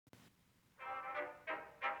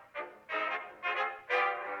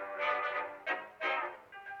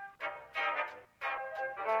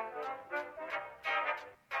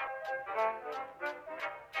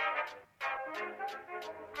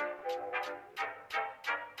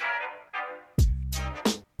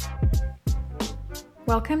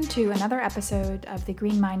Welcome to another episode of the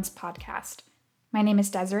Green Minds podcast. My name is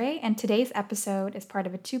Desiree, and today's episode is part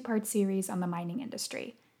of a two-part series on the mining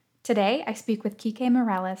industry. Today, I speak with Kike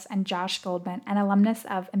Miralles and Josh Goldman, an alumnus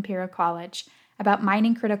of Imperial College, about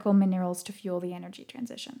mining critical minerals to fuel the energy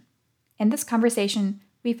transition. In this conversation,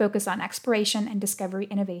 we focus on exploration and discovery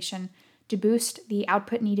innovation to boost the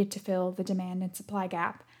output needed to fill the demand and supply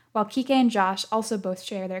gap, while Kike and Josh also both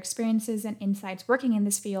share their experiences and insights working in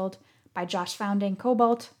this field, by Josh founding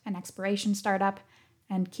Cobalt, an exploration startup,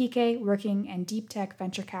 and Kike working in deep tech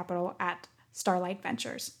venture capital at Starlight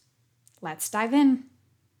Ventures. Let's dive in.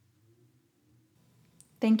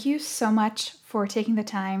 Thank you so much for taking the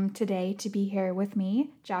time today to be here with me,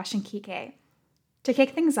 Josh and Kike. To kick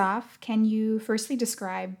things off, can you firstly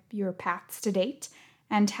describe your paths to date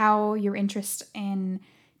and how your interest in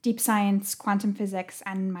deep science, quantum physics,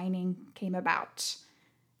 and mining came about?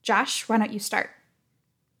 Josh, why don't you start?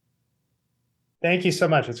 Thank you so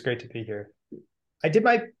much. It's great to be here. I did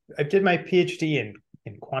my PhD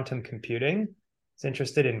in quantum computing. I was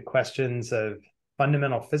interested in questions of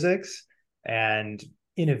fundamental physics and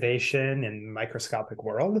innovation in the microscopic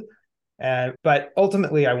world. But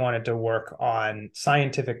ultimately, I wanted to work on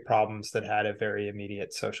scientific problems that had a very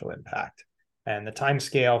immediate social impact. And the time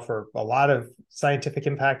scale for a lot of scientific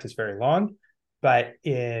impact is very long. But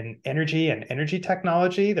in energy and energy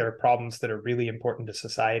technology, there are problems that are really important to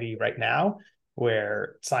society right now,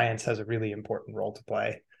 where science has a really important role to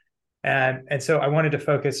play. And so I wanted to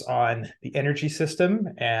focus on the energy system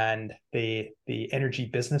and the energy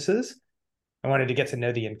businesses. I wanted to get to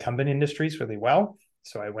know the incumbent industries really well.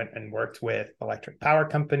 So I went and worked with electric power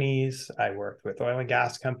companies. I worked with oil and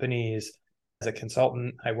gas companies. As a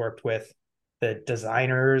consultant, I worked with the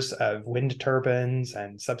designers of wind turbines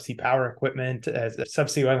and subsea power equipment,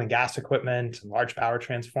 subsea oil and gas equipment, and large power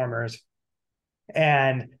transformers.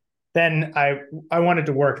 And then I wanted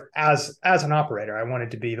to work as an operator. I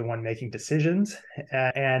wanted to be the one making decisions,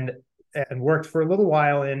 and worked for a little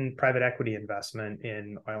while in private equity investment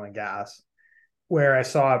in oil and gas, where I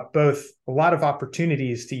saw both a lot of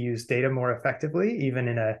opportunities to use data more effectively, even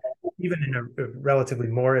in a relatively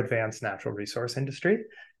more advanced natural resource industry.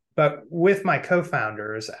 But with my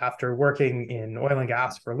co-founders, after working in oil and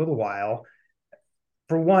gas for a little while,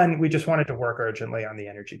 for one, we just wanted to work urgently on the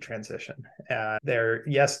energy transition.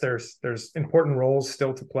 There's important roles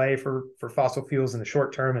still to play for fossil fuels in the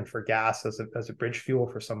short term and for gas as a bridge fuel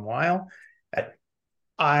for some while.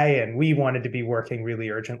 We wanted to be working really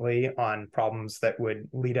urgently on problems that would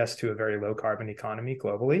lead us to a very low carbon economy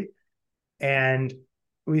globally. And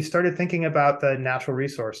we started thinking about the natural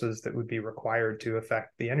resources that would be required to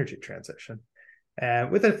affect the energy transition,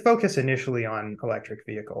 with a focus initially on electric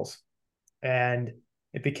vehicles. And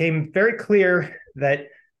it became very clear that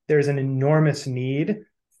there's an enormous need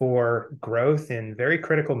for growth in very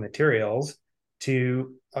critical materials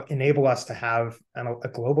to enable us to have a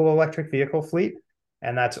global electric vehicle fleet.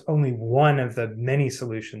 And that's only one of the many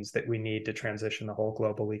solutions that we need to transition the whole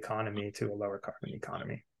global economy to a lower carbon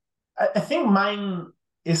economy. I think mine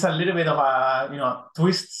is a little bit of a,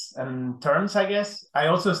 twists and turns, I guess. I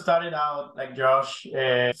also started out like Josh,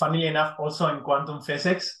 funnily enough, also in quantum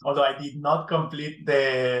physics, although I did not complete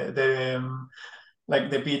the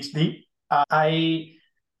PhD.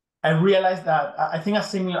 I realized that I think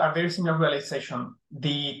a very similar realization.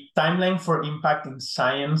 The timeline for impact in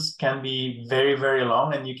science can be very, very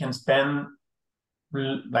long, and you can spend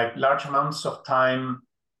like large amounts of time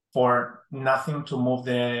for nothing to move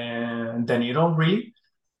the needle, really.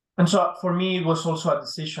 And so for me, it was also a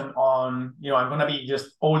decision on, I'm going to be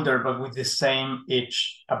just older, but with the same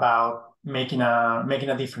itch about making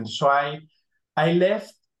a difference. So I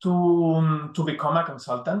left to become a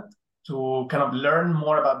consultant, to kind of learn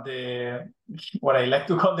more about what I like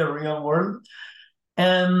to call the real world.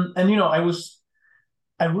 And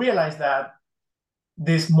I realized that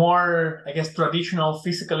these more, I guess, traditional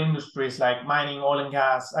physical industries like mining, oil and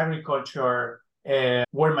gas, agriculture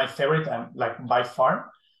were my favorite, like by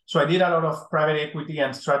far. So I did a lot of private equity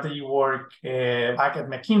and strategy work back at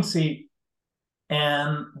McKinsey.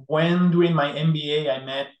 And when doing my MBA, I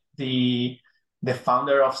met the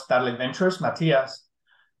founder of Starlight Ventures, Matthias.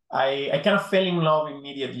 I kind of fell in love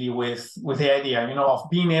immediately with the idea, of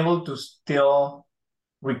being able to still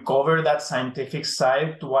recover that scientific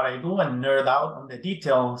side to what I do and nerd out on the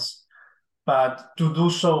details, but to do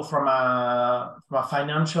so from a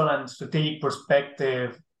financial and strategic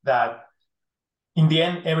perspective that in the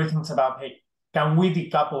end, everything's about, hey, can we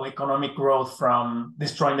decouple economic growth from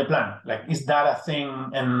destroying the planet? Like, is that a thing?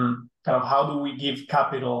 And kind of how do we give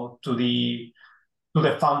capital to the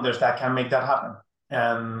founders that can make that happen?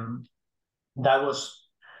 And that was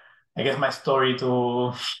I guess, my story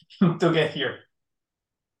to to get here.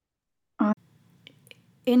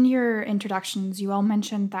 In your introductions, you all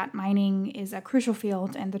mentioned that mining is a crucial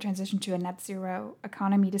field in the transition to a net zero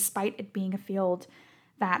economy, despite it being a field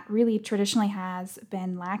that really traditionally has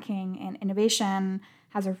been lacking in innovation,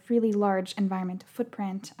 has a really large environmental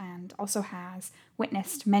footprint, and also has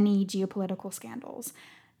witnessed many geopolitical scandals.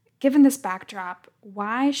 Given this backdrop,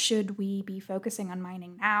 why should we be focusing on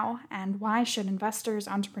mining now? And why should investors,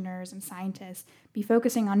 entrepreneurs, and scientists be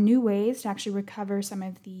focusing on new ways to actually recover some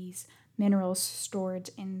of these minerals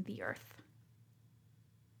stored in the earth?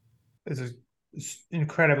 This is an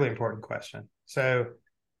incredibly important question. So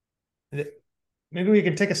maybe we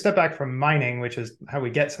can take a step back from mining, which is how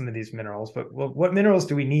we get some of these minerals, but what minerals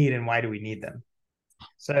do we need and why do we need them?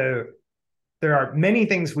 So there are many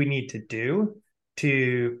things we need to do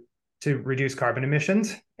to reduce carbon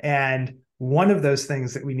emissions. And one of those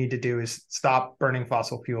things that we need to do is stop burning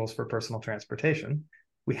fossil fuels for personal transportation.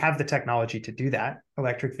 We have the technology to do that.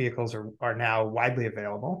 Electric vehicles are now widely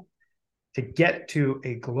available. To get to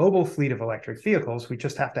a global fleet of electric vehicles, we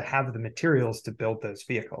just have to have the materials to build those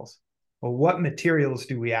vehicles. Well, what materials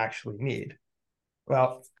do we actually need?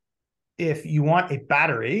 Well, if you want a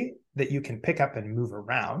battery that you can pick up and move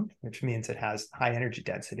around, which means it has high energy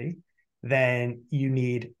density, then you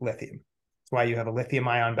need lithium. That's why you have a lithium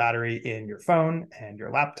ion battery in your phone and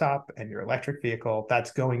your laptop and your electric vehicle.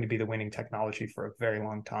 That's going to be the winning technology for a very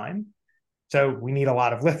long time. So we need a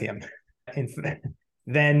lot of lithium.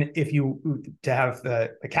 Then to have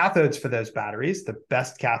the cathodes for those batteries, the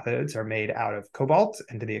best cathodes are made out of cobalt.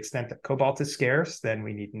 And to the extent that cobalt is scarce, then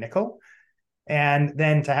we need nickel. And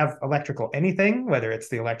then to have electrical anything, whether it's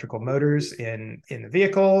the electrical motors in the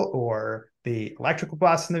vehicle or the electrical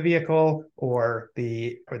bus in the vehicle or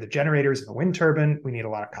the generators in the wind turbine, we need a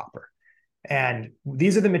lot of copper. And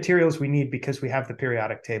these are the materials we need because we have the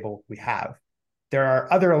periodic table we have. There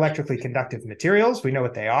are other electrically conductive materials. We know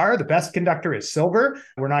what they are. The best conductor is silver.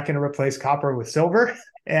 We're not going to replace copper with silver.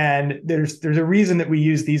 And there's a reason that we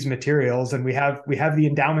use these materials, and we have the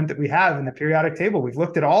endowment that we have in the periodic table. We've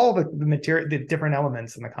looked at all the different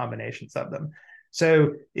elements and the combinations of them.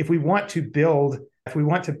 So if we want to build a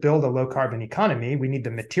low carbon economy, we need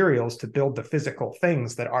the materials to build the physical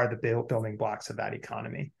things that are the building blocks of that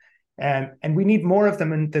economy. And we need more of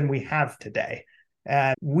them than we have today.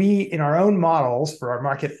 And we, in our own models for our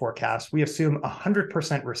market forecast, we assume 100%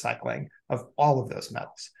 recycling of all of those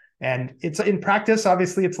metals. And it's in practice,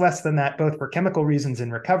 obviously, it's less than that, both for chemical reasons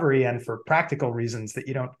in recovery and for practical reasons that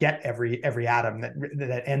you don't get every atom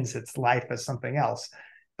that ends its life as something else.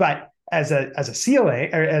 But as a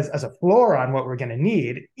ceiling or as a floor on what we're going to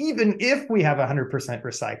need, even if we have 100%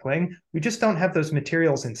 recycling, we just don't have those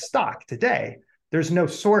materials in stock today. There's no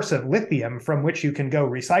source of lithium from which you can go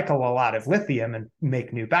recycle a lot of lithium and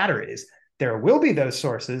make new batteries. There will be those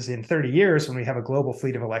sources in 30 years when we have a global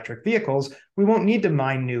fleet of electric vehicles. We won't need to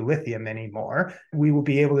mine new lithium anymore. We will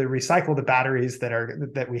be able to recycle the batteries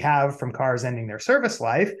that we have from cars ending their service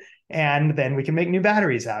life, and then we can make new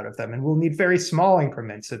batteries out of them. And we'll need very small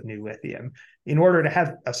increments of new lithium. In order to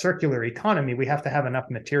have a circular economy, we have to have enough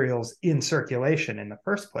materials in circulation in the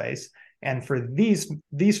first place. And for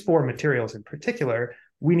these four materials in particular,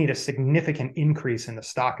 we need a significant increase in the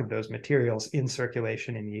stock of those materials in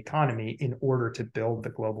circulation in the economy in order to build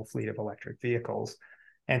the global fleet of electric vehicles.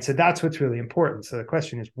 And so that's what's really important. So the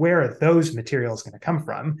question is, where are those materials going to come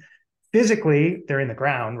from? Physically, they're in the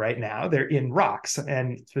ground right now. They're in rocks,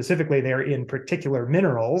 and specifically, they're in particular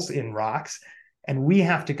minerals in rocks. And we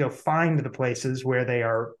have to go find the places where they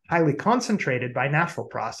are highly concentrated by natural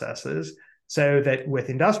processes, so that with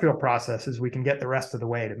industrial processes, we can get the rest of the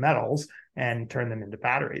way to metals and turn them into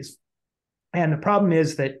batteries. And the problem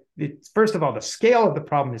is that, first of all, the scale of the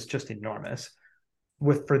problem is just enormous.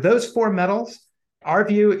 For those four metals, our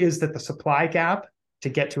view is that the supply gap to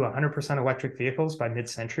get to 100% electric vehicles by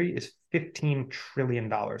mid-century is $15 trillion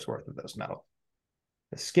worth of those metals.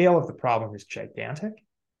 The scale of the problem is gigantic.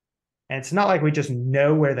 And it's not like we just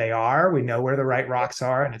know where they are. We know where the right rocks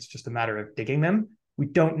are, and it's just a matter of digging them. We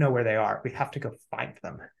don't know where they are. We have to go find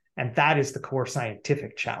them. And that is the core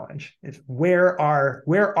scientific challenge. Is where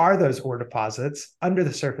are those ore deposits under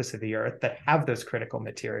the surface of the earth that have those critical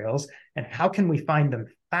materials? And how can we find them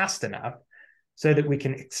fast enough so that we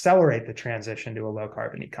can accelerate the transition to a low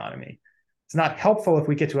carbon economy? It's not helpful if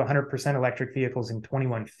we get to 100% electric vehicles in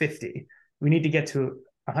 2150. We need to get to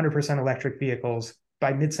 100% electric vehicles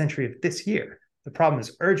by mid-century of this year. The problem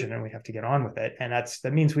is urgent and we have to get on with it. And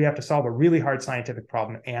that means we have to solve a really hard scientific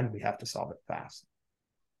problem and we have to solve it fast.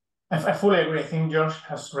 I fully agree. I think Josh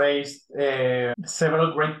has raised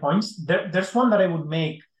several great points. There's one that I would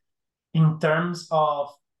make in terms of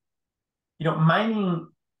mining,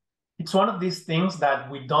 it's one of these things that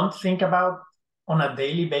we don't think about on a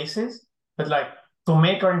daily basis, but like to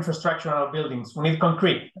make our infrastructure and our buildings, we need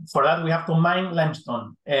concrete. For that, we have to mine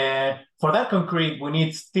limestone. For that concrete, we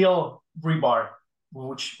need steel rebar,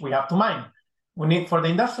 which we have to mine. We need for the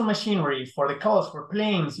industrial machinery, for the cars, for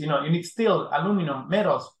planes, you need steel, aluminum,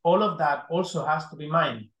 metals. All of that also has to be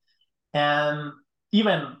mined. And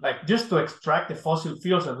even like just to extract the fossil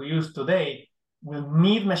fuels that we use today, we'll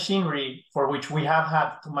need machinery for which we have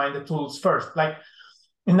had to mine the tools first. Like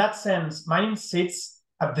in that sense, mining sits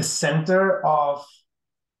at the center of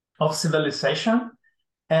civilization.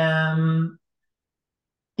 And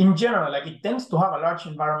in general, like it tends to have a large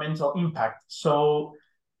environmental impact. So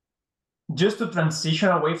just to transition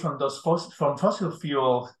away from from fossil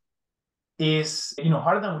fuels is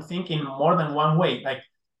harder than we think in more than one way. Like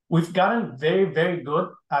we've gotten very, very good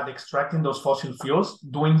at extracting those fossil fuels,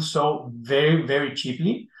 doing so very, very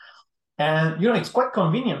cheaply. And it's quite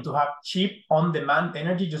convenient to have cheap on-demand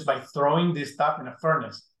energy just by throwing this stuff in a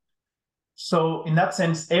furnace. So in that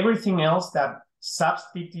sense, everything else that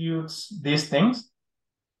substitutes these things,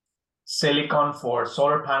 silicon for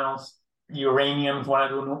solar panels, uranium if you want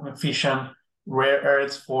to do nuclear fission, rare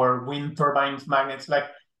earths for wind turbines, magnets, like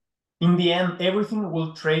in the end, everything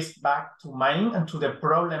will trace back to mining and to the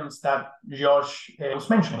problems that Josh was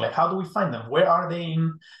mentioning. Like, how do we find them? Where are they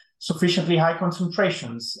in sufficiently high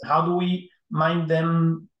concentrations? How do we mine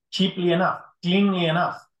them cheaply enough, cleanly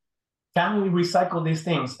enough? Can we recycle these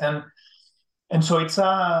things? And so it's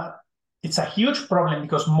a huge problem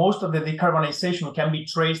because most of the decarbonization can be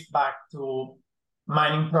traced back to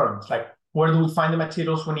mining problems. Like, where do we find the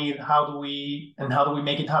materials we need? How do we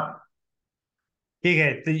make it happen?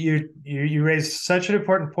 Kike, you raised such an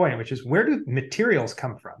important point, which is where do materials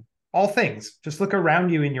come from? All things. Just look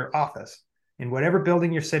around you in your office, in whatever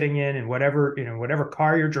building you're sitting in whatever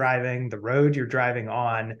car you're driving, the road you're driving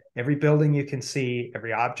on, every building you can see,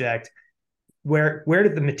 every object. Where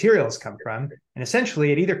did the materials come from? And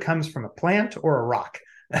essentially, it either comes from a plant or a rock,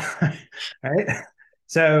 right?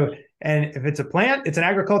 So, and if it's a plant, it's an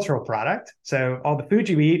agricultural product. So all the food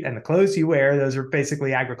you eat and the clothes you wear, those are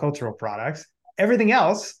basically agricultural products. Everything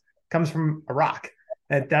else comes from a rock.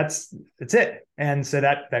 That's it. And so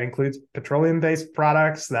that includes petroleum-based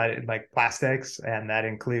products, that like plastics, and that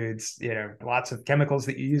includes lots of chemicals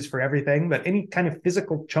that you use for everything. But any kind of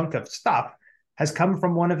physical chunk of stuff has come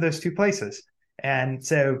from one of those two places. And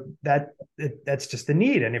so that's just the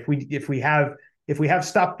need. And if we have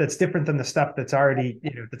stuff that's different than the stuff that's already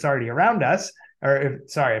around us,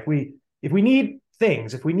 if we need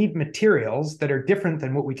things, if we need materials that are different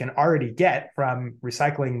than what we can already get from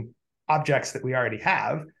recycling objects that we already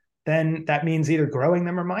have, then that means either growing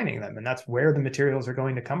them or mining them. And that's where the materials are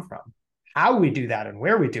going to come from. How we do that and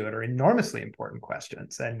where we do it are enormously important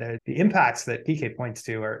questions. And the impacts that Kike points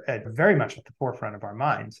to are very much at the forefront of our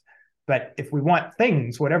minds. But if we want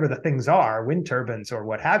things, whatever the things are, wind turbines or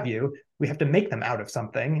what have you, we have to make them out of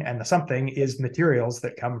something. And the something is materials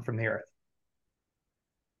that come from the earth.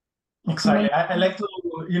 Exactly. I like to,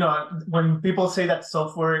 when people say that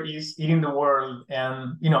software is eating the world,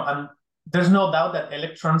 and there's no doubt that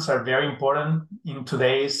electrons are very important in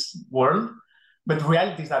today's world, but the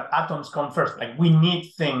reality is that atoms come first. Like we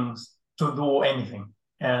need things to do anything.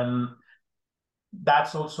 And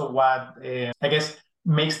that's also what, I guess,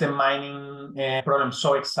 makes the mining problem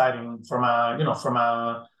so exciting from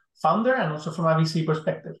a founder and also from a VC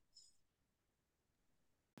perspective.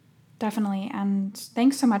 Definitely. And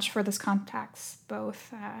thanks so much for this context,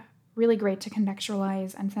 both. Really great to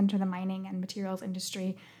contextualize and center the mining and materials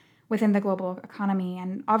industry within the global economy.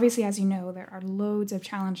 And obviously, as you know, there are loads of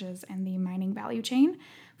challenges in the mining value chain.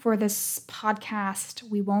 For this podcast,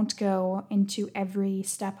 we won't go into every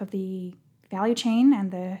step of the value chain and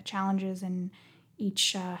the challenges in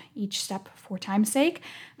each step for time's sake.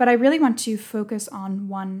 But I really want to focus on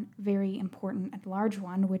one very important and large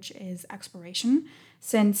one, which is exploration,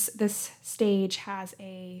 since this stage has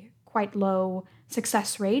a quite low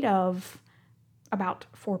success rate of about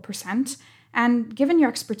 4%. And given your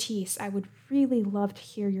expertise, I would really love to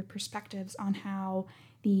hear your perspectives on how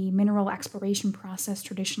the mineral exploration process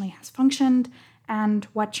traditionally has functioned and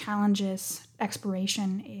what challenges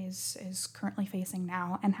exploration is currently facing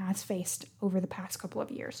now and has faced over the past couple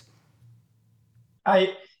of years.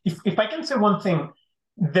 If I can say one thing,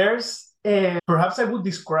 there's perhaps I would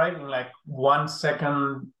describe in like 1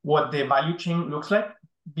 second what the value chain looks like,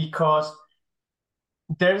 because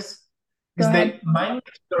there's the mining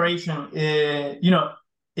exploration,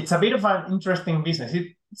 it's a bit of an interesting business.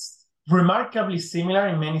 It's remarkably similar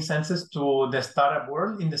in many senses to the startup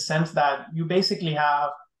world, in the sense that you basically have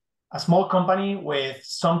a small company with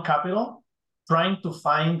some capital trying to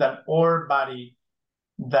find an ore body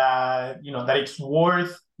that that it's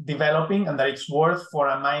worth developing and that it's worth for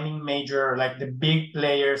a mining major like the big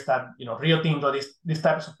players that Rio Tinto, these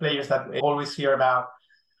types of players that we always hear about,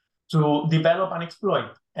 to develop and exploit.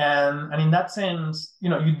 And in that sense, you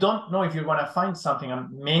don't know if you're going to find something, and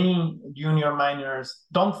many junior miners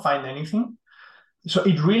don't find anything. So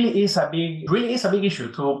it really is a big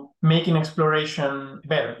issue to making exploration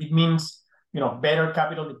better. It means better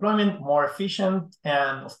capital deployment, more efficient,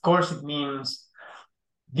 and of course it means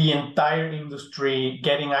the entire industry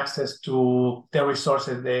getting access to the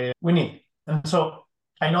resources that we need. And so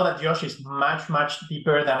I know that Josh is much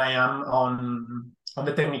deeper than I am on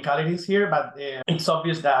the technicalities here, but it's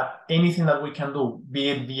obvious that anything that we can do, be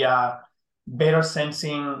it via better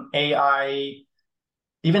sensing, AI,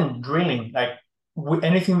 even drilling, like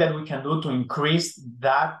anything that we can do to increase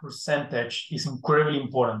that percentage is incredibly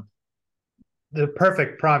important. The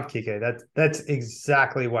perfect prompt, Kike. That's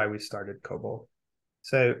exactly why we started Cobalt.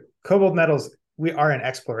 So Cobalt Metals, we are an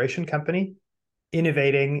exploration company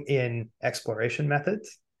innovating in exploration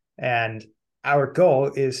methods. And our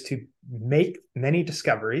goal is to make many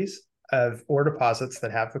discoveries of ore deposits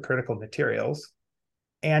that have the critical materials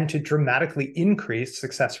and to dramatically increase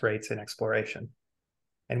success rates in exploration.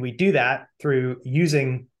 And we do that through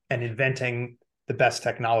using and inventing the best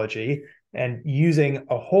technology and using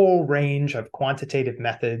a whole range of quantitative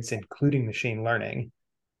methods, including machine learning,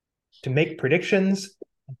 to make predictions,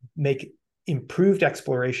 make improved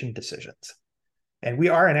exploration decisions. And we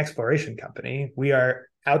are an exploration company. We are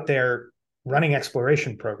out there running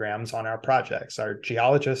exploration programs on our projects. Our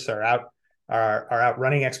geologists are out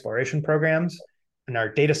running exploration programs, and our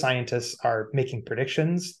data scientists are making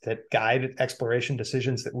predictions that guide exploration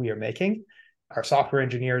decisions that we are making. Our software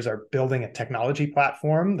engineers are building a technology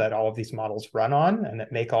platform that all of these models run on and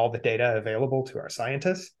that make all the data available to our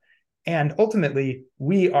scientists. And ultimately,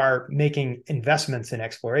 we are making investments in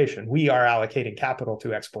exploration. We are allocating capital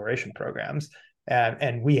to exploration programs.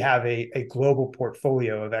 And we have a global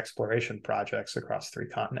portfolio of exploration projects across 3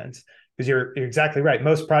 continents. Because you're exactly right.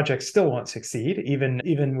 Most projects still won't succeed,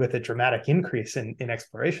 even with a dramatic increase in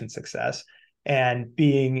exploration success. And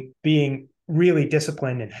being really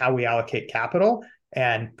disciplined in how we allocate capital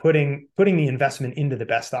and putting the investment into the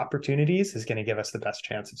best opportunities is going to give us the best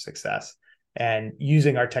chance of success. And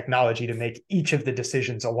using our technology to make each of the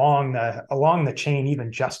decisions along the chain,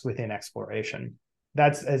 even just within exploration.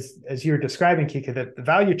 That's as you're describing, Kike, that the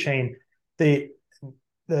value chain, the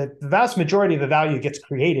vast majority of the value gets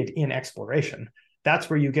created in exploration. That's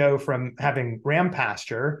where you go from having ram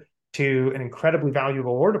pasture to an incredibly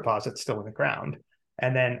valuable ore deposit still in the ground,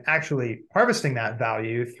 and then actually harvesting that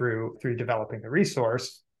value through developing the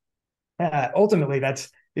resource. Ultimately, that's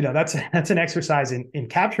an exercise in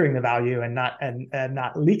capturing the value and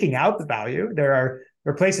not leaking out the value. There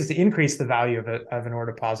are places to increase the value of an ore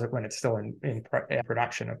deposit when it's still in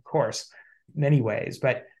production, of course, many ways.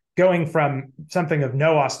 But going from something of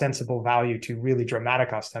no ostensible value to really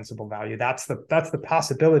dramatic ostensible value, that's the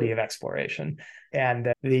possibility of exploration.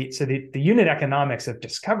 And the unit economics of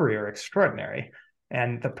discovery are extraordinary.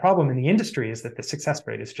 And the problem in the industry is that the success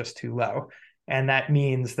rate is just too low. And that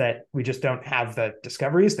means that we just don't have the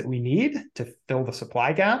discoveries that we need to fill the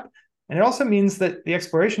supply gap. And it also means that the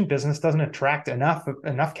exploration business doesn't attract enough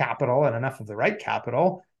capital and enough of the right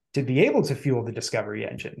capital to be able to fuel the discovery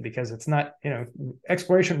engine, because it's not,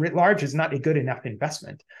 exploration writ large is not a good enough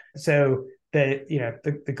investment. So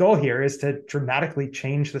the goal here is to dramatically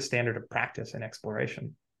change the standard of practice in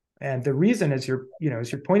exploration. And the reason, as you're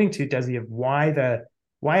pointing to, Desi, of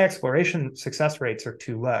why exploration success rates are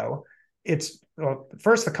too low,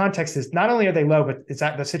 first, the context is not only are they low, but it's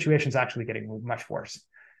that the situation's actually getting much worse.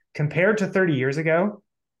 Compared to 30 years ago,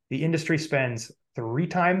 the industry spends 3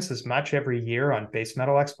 times as much every year on base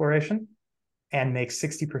metal exploration and makes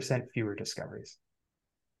 60% fewer discoveries.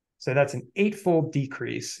 So that's an 8-fold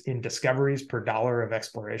decrease in discoveries per dollar of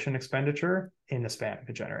exploration expenditure in the span of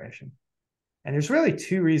a generation. And there's really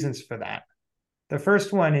 2 reasons for that. The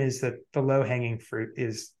first one is that the low-hanging fruit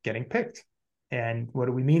is getting picked. And what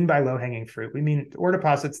do we mean by low-hanging fruit? We mean ore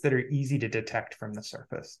deposits that are easy to detect from the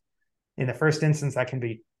surface. In the first instance, that can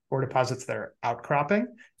be ore deposits that are outcropping,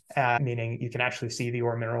 meaning you can actually see the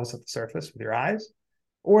ore minerals at the surface with your eyes,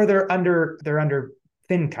 or they're under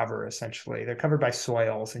thin cover, essentially. They're covered by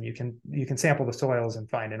soils, and you can sample the soils and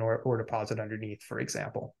find an ore deposit underneath, for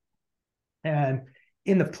example. And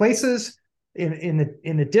in the places in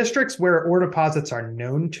the districts where ore deposits are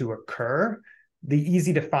known to occur, the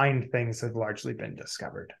easy to find things have largely been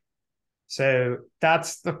discovered. So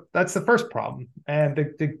that's the first problem. And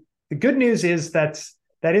the good news is that's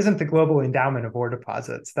that isn't the global endowment of ore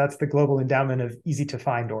deposits. That's the global endowment of easy to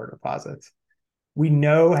find ore deposits. We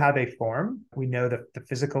know how they form. We know the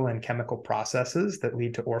physical and chemical processes that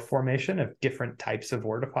lead to ore formation of different types of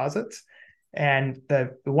ore deposits. And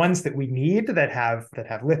the ones that we need that have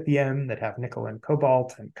lithium, that have nickel and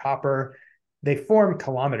cobalt and copper, they form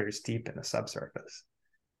kilometers deep in the subsurface.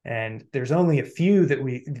 And there's only a few that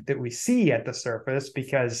we see at the surface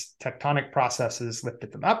because tectonic processes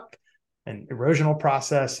lifted them up and erosional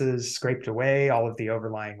processes scraped away all of the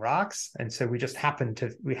overlying rocks. And so we happen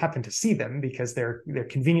to see them because they're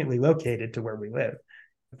conveniently located to where we live.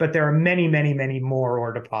 But there are many, many, many more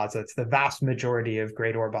ore deposits. The vast majority of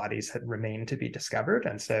great ore bodies remain to be discovered.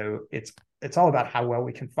 And so it's all about how well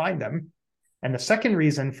we can find them. And the second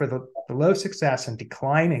reason for the low success and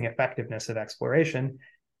declining effectiveness of exploration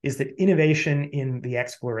is that innovation in the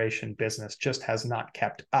exploration business just has not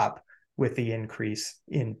kept up with the increase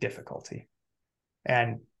in difficulty.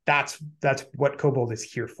 And that's what Cobalt is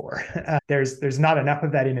here for. There's not enough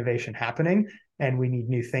of that innovation happening, and we need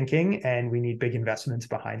new thinking, and we need big investments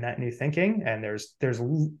behind that new thinking. And there's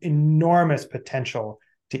enormous potential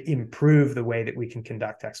to improve the way that we can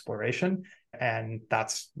conduct exploration, and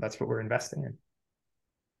that's what we're investing in.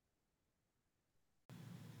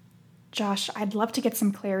 Josh, I'd love to get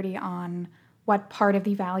some clarity on what part of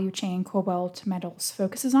the value chain Cobalt Metals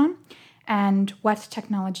focuses on, and what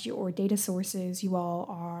technology or data sources you all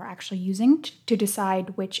are actually using to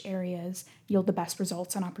decide which areas yield the best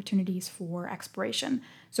results and opportunities for exploration.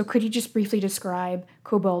 So could you just briefly describe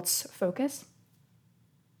Cobalt's focus?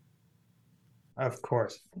 Of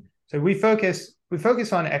course. So we focus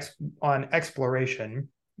on exploration,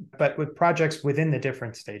 but with projects within the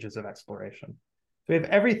different stages of exploration. So we have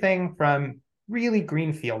everything from really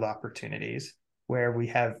greenfield opportunities where we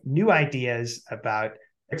have new ideas about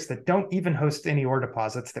that don't even host any ore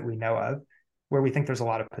deposits that we know of, where we think there's a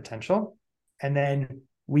lot of potential. And then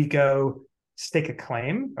we go stake a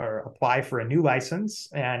claim or apply for a new license,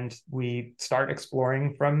 and we start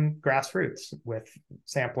exploring from grassroots with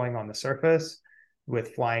sampling on the surface,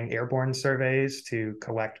 with flying airborne surveys to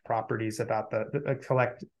collect properties about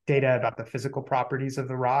collect data about the physical properties of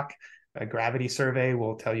the rock. A gravity survey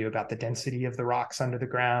will tell you about the density of the rocks under the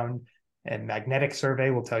ground, and magnetic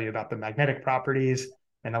survey will tell you about the magnetic properties.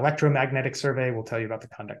 An electromagnetic survey will tell you about the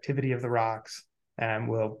conductivity of the rocks, and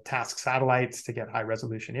we'll task satellites to get high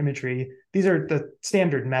resolution imagery. These are the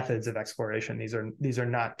standard methods of exploration. These are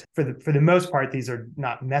not, for the most part, these are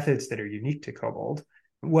not methods that are unique to Cobalt.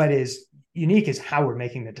 What is unique is how we're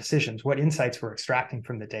making the decisions, what insights we're extracting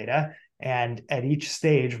from the data, and at each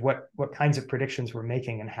stage, what kinds of predictions we're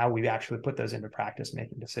making and how we actually put those into practice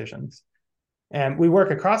making decisions. And we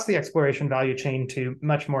work across the exploration value chain to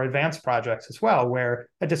much more advanced projects as well, where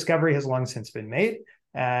a discovery has long since been made,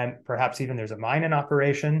 and perhaps even there's a mine in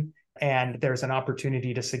operation, and there's an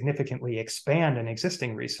opportunity to significantly expand an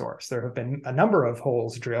existing resource. There have been a number of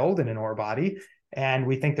holes drilled in an ore body, and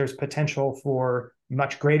we think there's potential for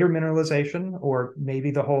much greater mineralization, or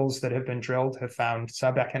maybe the holes that have been drilled have found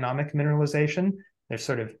sub-economic mineralization. There's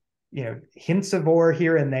sort of hints of ore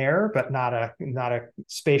here and there, but not a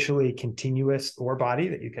spatially continuous ore body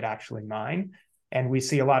that you could actually mine. And we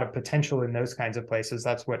see a lot of potential in those kinds of places.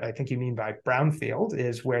 That's what I think you mean by brownfield,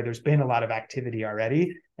 is where there's been a lot of activity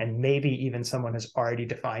already, and maybe even someone has already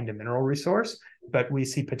defined a mineral resource, but we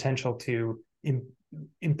see potential to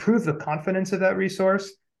improve the confidence of that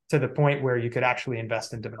resource to the point where you could actually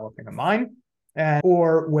invest in developing a mine.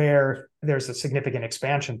 Or where there's a significant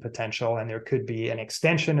expansion potential, and there could be an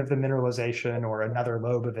extension of the mineralization or another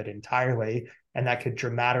lobe of it entirely, and that could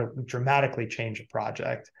dramatically change a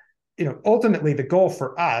project. Ultimately, the goal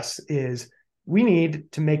for us is we need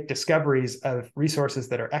to make discoveries of resources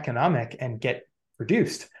that are economic and get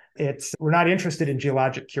produced. We're not interested in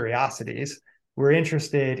geologic curiosities. We're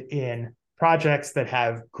interested in projects that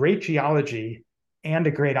have great geology and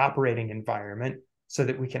a great operating environment, so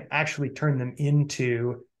that we can actually turn them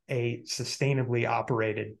into a sustainably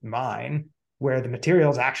operated mine where the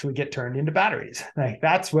materials actually get turned into batteries. Like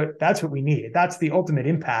that's what we need. That's the ultimate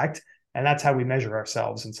impact, and that's how we measure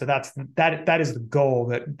ourselves. And so that is the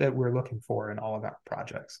goal that we're looking for in all of our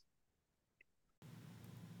projects.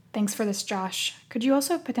 Thanks for this, Josh. Could you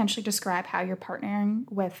also potentially describe how you're partnering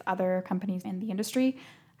with other companies in the industry?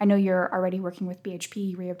 I know you're already working with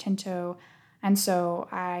BHP, Rio Tinto, and so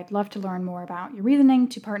I'd love to learn more about your reasoning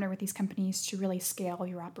to partner with these companies to really scale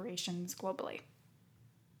your operations globally.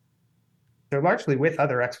 They're largely with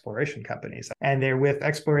other exploration companies, and they're with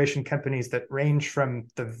exploration companies that range from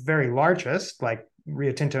the very largest, like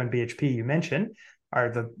Rio Tinto and BHP you mentioned, are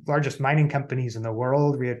the largest mining companies in the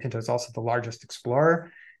world. Rio Tinto is also the largest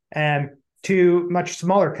explorer. And to much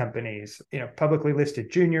smaller companies, publicly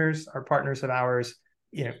listed juniors are partners of ours,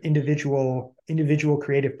 individual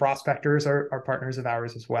creative prospectors are partners of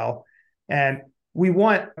ours as well. And we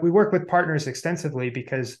work with partners extensively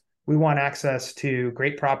because we want access to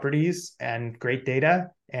great properties and great data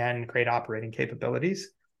and great operating capabilities.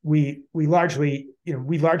 We largely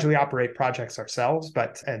operate projects ourselves,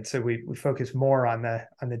 and so we focus more on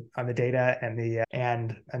the data and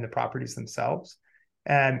the properties themselves.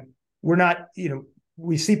 And we're not,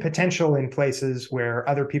 we see potential in places where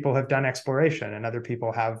other people have done exploration and other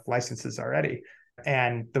people have licenses already.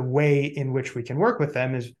 And the way in which we can work with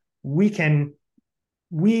them is we can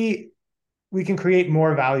create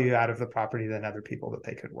more value out of the property than other people that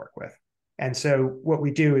they could work with. And so what we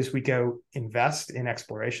do is we go invest in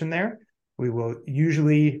exploration there. We will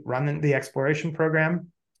usually run the exploration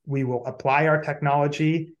program. We will apply our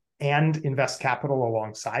technology and invest capital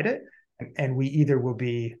alongside it. And we'll either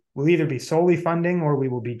be solely funding or we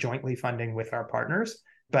will be jointly funding with our partners.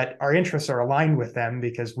 But our interests are aligned with them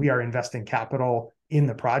because we are investing capital in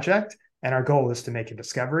the project. And our goal is to make a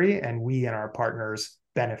discovery, and we and our partners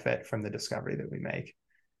benefit from the discovery that we make.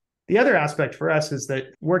 The other aspect for us is that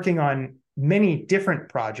working on many different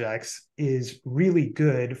projects is really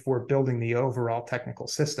good for building the overall technical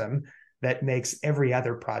system that makes every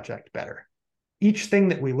other project better. Each thing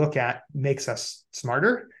that we look at makes us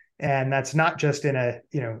smarter. And that's not just in a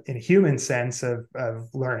human sense of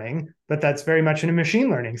learning, but that's very much in a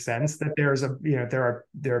machine learning sense, that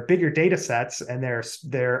there are bigger data sets, and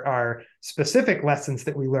there are specific lessons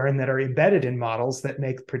that we learn that are embedded in models that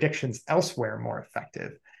make predictions elsewhere more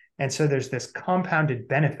effective. And so there's this compounded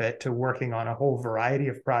benefit to working on a whole variety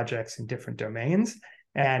of projects in different domains.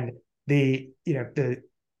 And the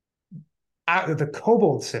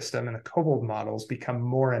Kobold system and the Kobold models become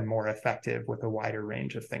more and more effective with a wider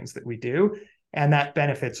range of things that we do. And that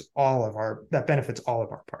benefits all of our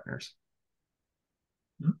partners.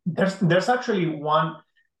 There's actually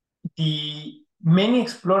many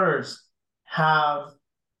explorers have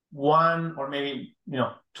one or maybe,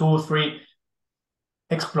 2 or 3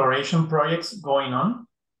 exploration projects going on.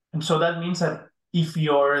 And so that means that if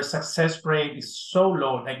your success rate is so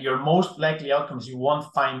low, like your most likely outcomes, you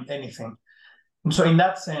won't find anything. And so in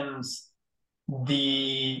that sense,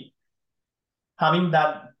 having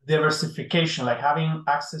that diversification, like having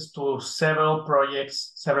access to several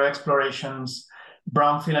projects, several explorations,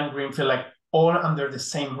 brownfield and greenfield, like all under the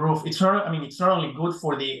same roof, it's not only good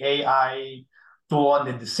for the AI tool and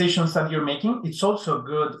the decisions that you're making, it's also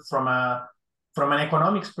good from an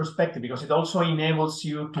economics perspective, because it also enables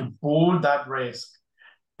you to pool that risk.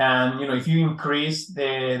 And if you increase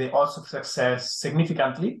the odds of success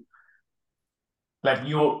significantly, like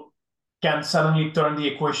you can suddenly turn the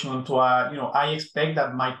equation into I expect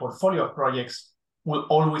that my portfolio of projects will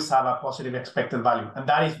always have a positive expected value. And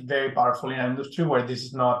that is very powerful in an industry where this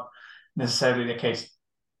is not necessarily the case.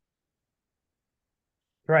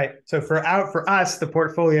 Right. So for us, the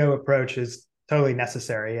portfolio approach is totally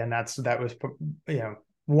necessary. And that was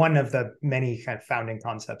one of the many kind of founding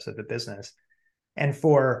concepts of the business. And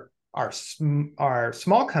for our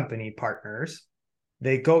small company partners,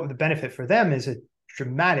 the benefit for them is a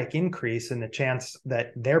dramatic increase in the chance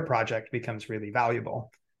that their project becomes really valuable.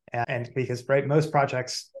 And because most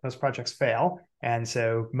projects fail, and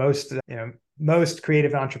so most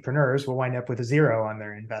creative entrepreneurs will wind up with a 0 on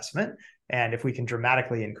their investment. And if we can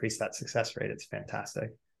dramatically increase that success rate, it's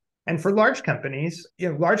fantastic. And for large companies,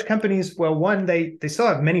 well, one, they still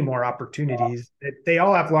have many more opportunities. They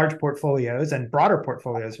all have large portfolios, and broader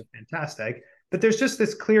portfolios are fantastic. But there's just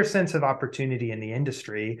this clear sense of opportunity in the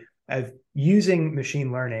industry of using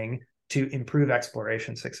machine learning to improve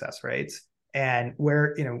exploration success rates. And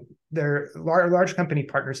where their large company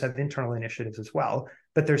partners have internal initiatives as well,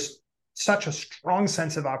 but there's such a strong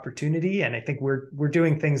sense of opportunity, and I think we're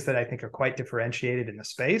doing things that I think are quite differentiated in the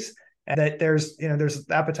space, and that there's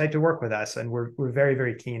appetite to work with us, and we're very,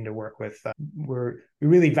 very keen to work with. We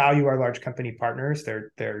really value our large company partners.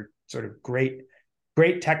 They're sort of great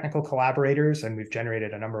technical collaborators, and we've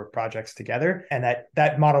generated a number of projects together, and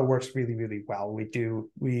that model works really, really well. We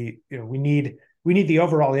need the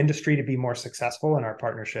overall industry to be more successful, and our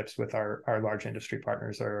partnerships with our large industry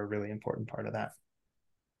partners are a really important part of that.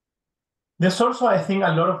 There's also, I think, a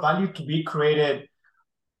lot of value to be created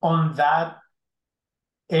on that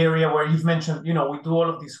area where you've mentioned, we do all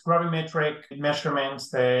of these gravimetric measurements,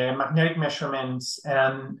 the magnetic measurements,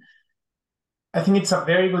 and I think it's a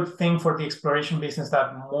very good thing for the exploration business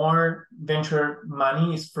that more venture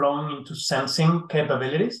money is flowing into sensing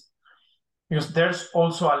capabilities, because there's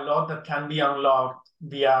also a lot that can be unlocked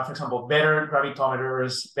via, for example, better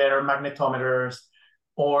gravitometers, better magnetometers,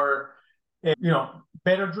 or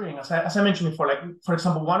better drilling. As I mentioned before, like for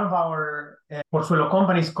example, one of our portfolio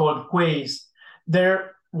companies called Kike,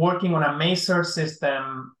 they're working on a maser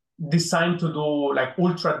system designed to do like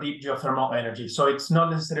ultra deep geothermal energy. So it's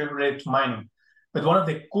not necessarily related to mining. But one of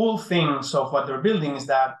the cool things of what they're building is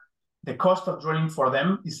that the cost of drilling for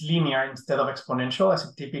them is linear instead of exponential, as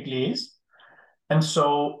it typically is. And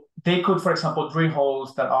so they could, for example, drill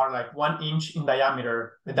holes that are like 1 inch in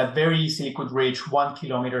diameter that very easily could reach 1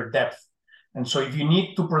 kilometer depth. And so if you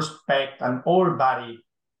need to prospect an ore body,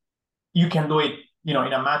 you can do it, in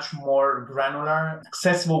a much more granular,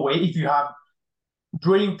 accessible way. If you have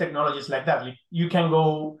drilling technologies like that, like you can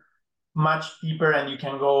go much deeper and you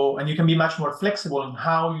can be much more flexible in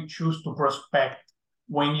how you choose to prospect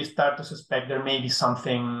when you start to suspect there may be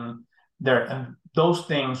something there. And those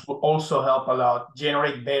things will also help a lot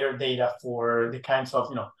generate better data for the kinds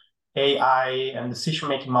of, AI and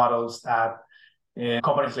decision-making models that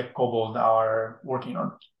companies like Cobalt are working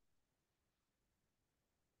on.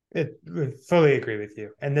 I fully agree with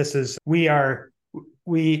you. And this is, we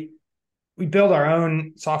build our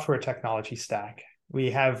own software technology stack.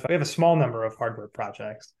 We have a small number of hardware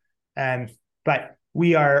projects, but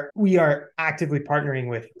we are actively partnering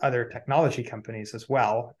with other technology companies as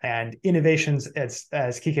well. And innovations, as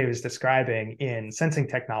Kike was describing, in sensing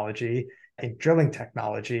technology, in drilling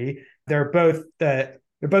technology, they're both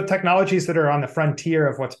technologies that are on the frontier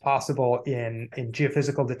of what's possible in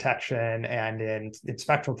geophysical detection and in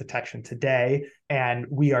spectral detection today. And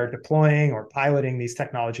we are deploying or piloting these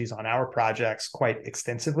technologies on our projects quite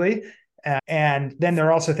extensively. And then there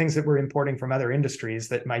are also things that we're importing from other industries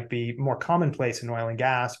that might be more commonplace in oil and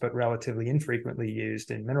gas, but relatively infrequently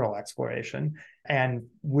used in mineral exploration. And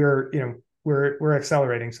we're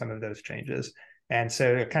accelerating some of those changes. And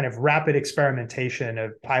so a kind of rapid experimentation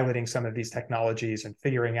of piloting some of these technologies and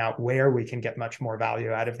figuring out where we can get much more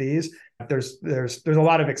value out of these. There's a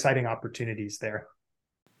lot of exciting opportunities there.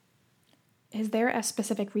 Is there a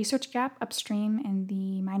specific research gap upstream in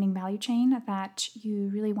the mining value chain that you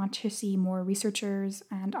really want to see more researchers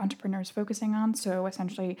and entrepreneurs focusing on? So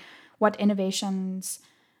essentially, what innovations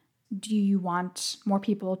do you want more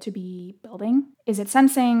people to be building? Is it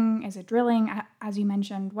sensing? Is it drilling? As you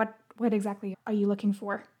mentioned, what exactly are you looking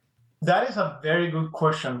for? That is a very good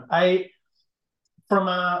question. From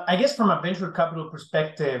a venture capital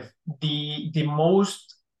perspective, the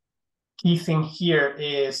most key thing here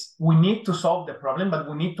is we need to solve the problem, but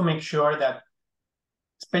we need to make sure that,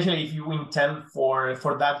 especially if you intend for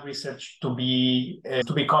that research to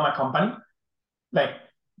become a company, like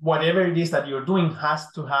whatever it is that you're doing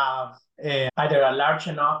has to have either a large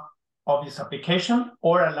enough obvious application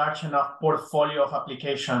or a large enough portfolio of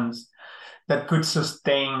applications that could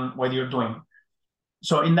sustain what you're doing.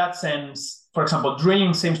 So in that sense, for example,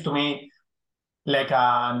 drilling seems to me like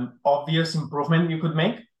an obvious improvement you could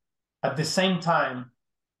make. At the same time,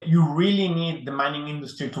 you really need the mining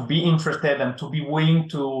industry to be interested and to be willing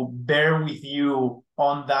to bear with you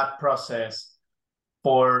on that process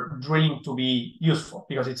for drilling to be useful,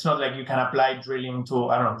 because it's not like you can apply drilling to,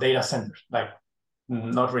 data centers, like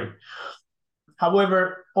not really.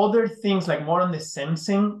 However, other things like more on the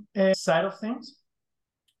sensing side of things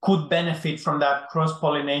could benefit from that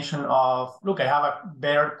cross-pollination of, look, I have a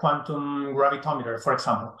better quantum gravitometer, for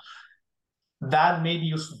example. That may be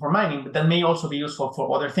useful for mining, but that may also be useful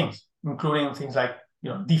for other things, including things like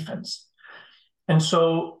defense. And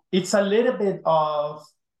so it's a little bit of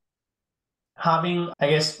having, I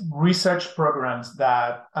guess, research programs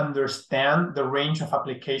that understand the range of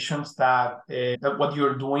applications that what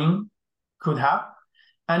you're doing could have,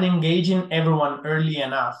 and engaging everyone early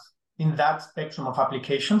enough in that spectrum of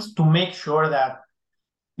applications to make sure that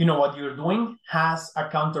what you're doing has a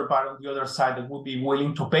counterpart on the other side that would be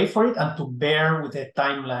willing to pay for it and to bear with the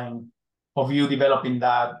timeline of you developing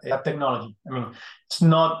that technology. I mean, it's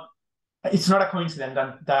not a coincidence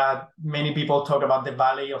that many people talk about the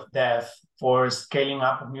valley of death for scaling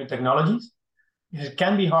up of new technologies. It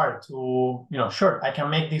can be hard to, sure, I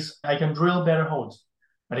can drill better holes,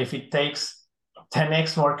 but if it takes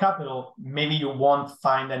 10x more capital, maybe you won't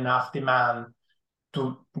find enough demand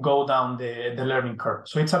to go down the learning curve.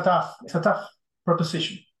 So it's a tough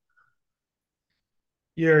proposition.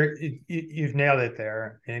 You've nailed it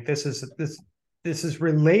there. I think this is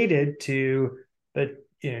related to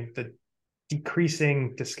the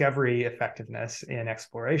decreasing discovery effectiveness in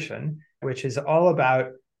exploration, which is all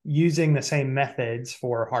about using the same methods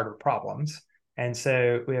for harder problems. And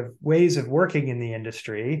so we have ways of working in the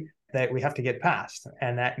industry that we have to get past,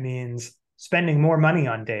 and that means spending more money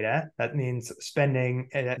on data. That means spending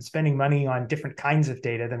money on different kinds of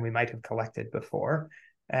data than we might have collected before.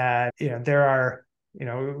 There are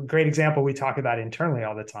A great example we talk about internally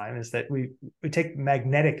all the time is that we take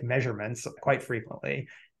magnetic measurements quite frequently.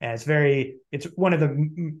 And it's one of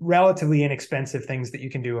the relatively inexpensive things that you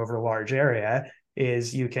can do over a large area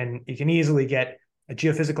is you can easily get a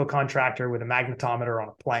geophysical contractor with a magnetometer on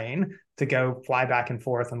a plane to go fly back and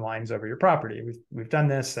forth in lines over your property. We've done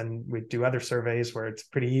this, and we do other surveys where it's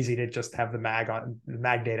pretty easy to just have the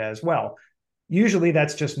mag data as well. Usually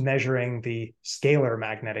that's just measuring the scalar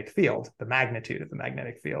magnetic field, the magnitude of the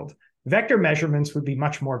magnetic field. Vector measurements would be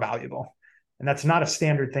much more valuable. And that's not a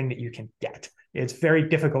standard thing that you can get. It's very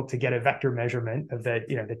difficult to get a vector measurement of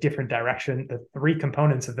the different direction, the three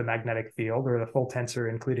components of the magnetic field, or the full tensor,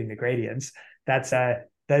 including the gradients. That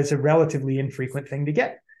is a relatively infrequent thing to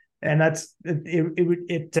get. And that's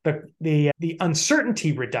the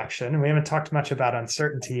uncertainty reduction. And we haven't talked much about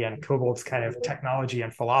uncertainty and Cobalt's kind of technology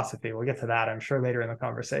and philosophy. We'll get to that, I'm sure, later in the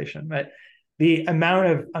conversation. But the amount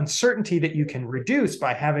of uncertainty that you can reduce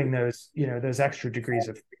by having those extra degrees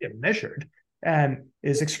of freedom measured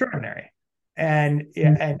is extraordinary. And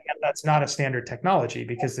that's not a standard technology,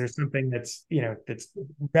 because there's something that's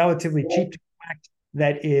relatively cheap to collect,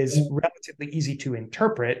 that is relatively easy to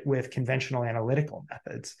interpret with conventional analytical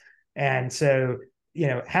methods. And so,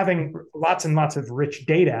 having lots and lots of rich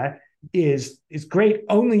data is great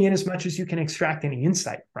only in as much as you can extract any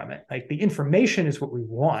insight from it. Like, the information is what we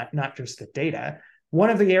want, not just the data. One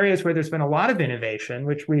of the areas where there's been a lot of innovation,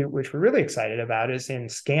 which we're really excited about, is in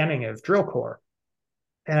scanning of drill core.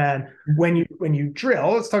 And when you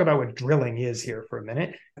drill, let's talk about what drilling is here for a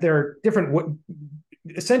minute. There are different.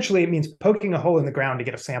 Essentially, it means poking a hole in the ground to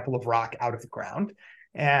get a sample of rock out of the ground.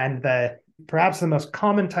 And perhaps the most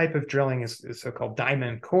common type of drilling is so-called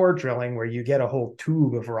diamond core drilling, where you get a whole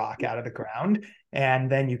tube of rock out of the ground,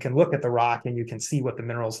 and then you can look at the rock and you can see what the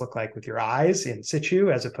minerals look like with your eyes in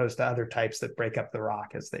situ, as opposed to other types that break up the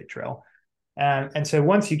rock as they drill. And so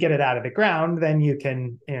once you get it out of the ground, then you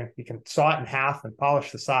can saw it in half and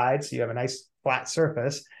polish the sides, so you have a nice flat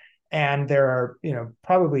surface. And there are,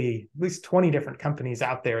 probably at least 20 different companies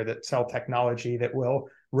out there that sell technology that will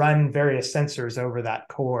run various sensors over that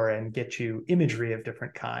core and get you imagery of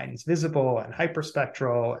different kinds, visible and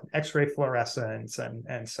hyperspectral and X-ray fluorescence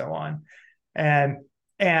and so on.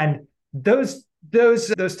 And those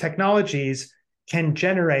technologies can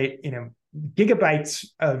generate, gigabytes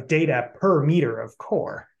of data per meter of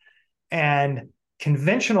core. And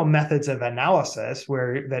conventional methods of analysis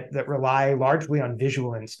that rely largely on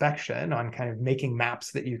visual inspection, on kind of making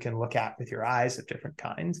maps that you can look at with your eyes of different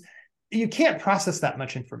kinds, you can't process that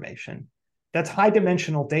much information. That's high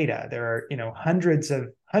dimensional data. There are hundreds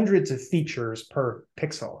of features per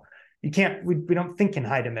pixel. We don't think in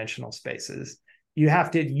high dimensional spaces. You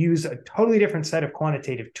have to use a totally different set of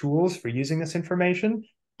quantitative tools for using this information,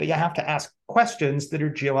 but you have to ask questions that are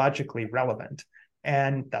geologically relevant.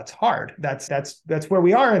 And that's hard. That's where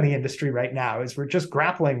we are in the industry right now, is we're just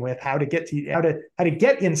grappling with how to get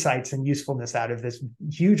insights and usefulness out of this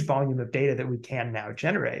huge volume of data that we can now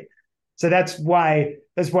generate. So that's why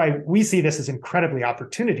we see this as incredibly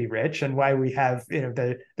opportunity rich, and why we have,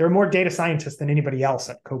 there are more data scientists than anybody else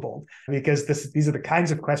at Cobalt, because these are the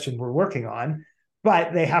kinds of questions we're working on.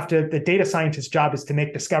 But the data scientist's job is to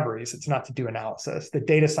make discoveries. It's not to do analysis. The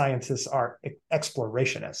data scientists are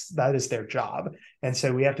explorationists. That is their job. And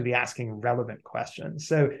so we have to be asking relevant questions.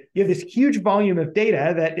 So you have this huge volume of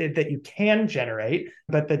data that you can generate,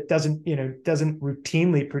 but that doesn't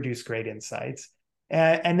routinely produce great insights.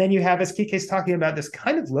 And then you have, as Kike's talking about, this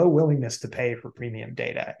kind of low willingness to pay for premium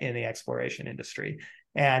data in the exploration industry.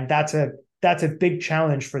 And that's a big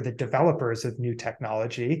challenge for the developers of new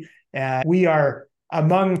technology. And we are,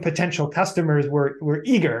 among potential customers, we're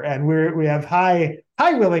eager, and we have high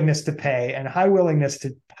willingness to pay and high willingness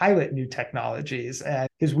to pilot new technologies,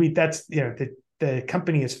 because the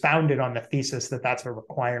company is founded on the thesis that that's a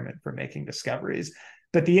requirement for making discoveries.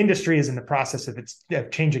 But the industry is in the process of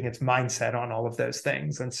changing its mindset on all of those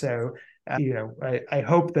things. And so, I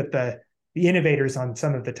hope that the innovators on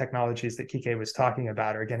some of the technologies that Kike was talking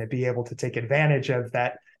about are going to be able to take advantage of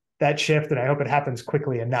that shift. And I hope it happens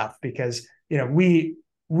quickly enough, because, we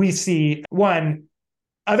see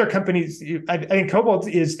other companies. I think Cobalt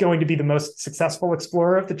is going to be the most successful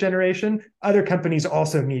explorer of the generation. Other companies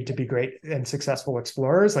also need to be great and successful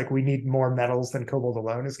explorers. Like, we need more metals than Cobalt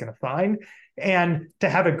alone is going to find. And to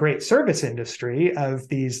have a great service industry of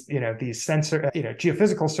these sensor,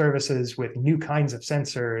 geophysical services with new kinds of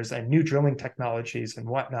sensors and new drilling technologies and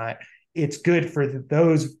whatnot, it's good for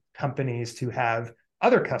those companies to have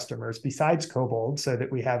other customers besides Kobold so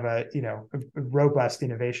that we have a robust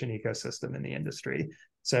innovation ecosystem in the industry.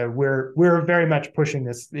 So we're very much pushing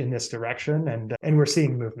this in this direction, and we're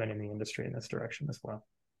seeing movement in the industry in this direction as well.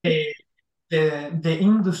 The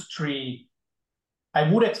industry,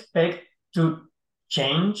 I would expect to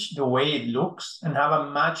change the way it looks and have a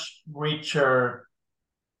much richer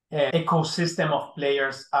ecosystem of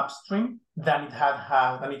players upstream than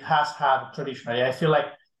it has had traditionally. I feel like,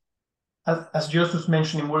 as Josh was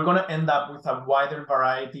mentioning, we're going to end up with a wider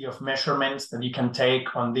variety of measurements that you can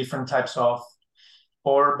take on different types of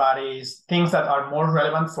ore bodies, things that are more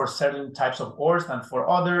relevant for certain types of ores than for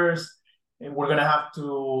others. We're going to have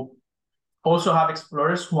to also have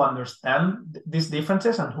explorers who understand these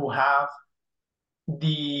differences and who have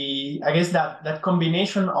that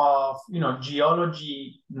combination of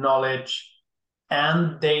geology knowledge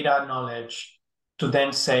and data knowledge to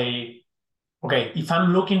then say, okay, if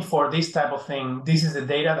I'm looking for this type of thing, this is the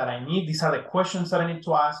data that I need, these are the questions that I need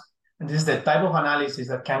to ask, and this is the type of analysis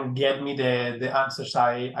that can get me the answers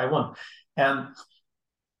I want. And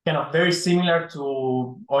kind of very similar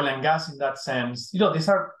to oil and gas in that sense. These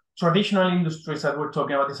are traditional industries that we're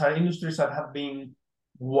talking about. These are industries that have been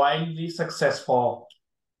wildly successful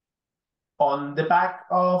on the back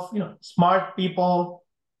of smart people,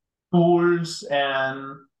 tools,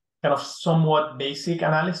 and kind of somewhat basic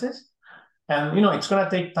analysis. And it's going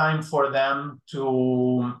to take time for them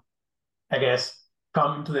to, I guess,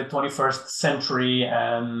 come into the 21st century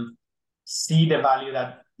and see the value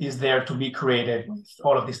that is there to be created with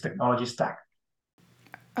all of this technology stack.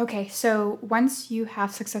 Okay, so once you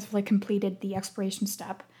have successfully completed the exploration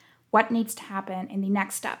step, what needs to happen in the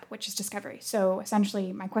next step, which is discovery? So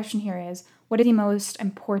essentially, my question here is, what are the most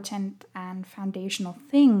important and foundational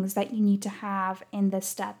things that you need to have in this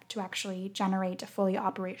step to actually generate a fully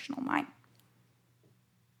operational mine?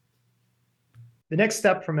 The next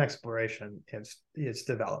step from exploration is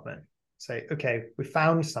development. Say, okay, we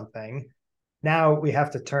found something. Now we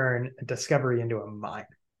have to turn a discovery into a mine.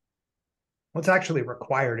 What's actually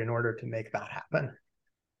required in order to make that happen?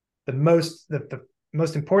 The most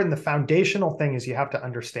important, the foundational thing is you have to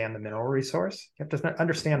understand the mineral resource. You have to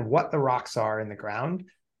understand what the rocks are in the ground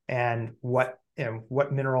and what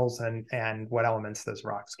minerals and what elements those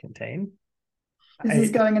rocks contain. This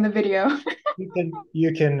is going in the video.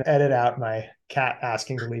 you can edit out my cat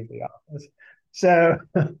asking to leave the office. So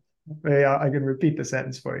maybe I can repeat the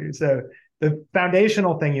sentence for you. So the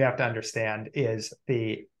foundational thing you have to understand is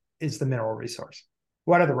the mineral resource.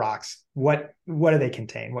 What are the rocks? What do they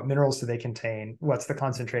contain? What minerals do they contain? What's the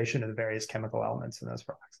concentration of the various chemical elements in those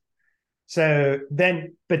rocks? So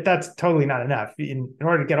then, but that's totally not enough. In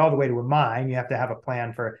order to get all the way to a mine, you have to have a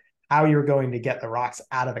plan for how you're going to get the rocks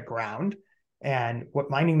out of the ground and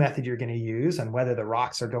what mining method you're going to use and whether the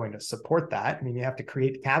rocks are going to support that. I mean, you have to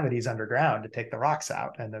create cavities underground to take the rocks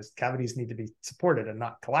out, and those cavities need to be supported and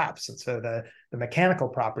not collapse. And so the mechanical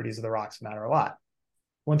properties of the rocks matter a lot.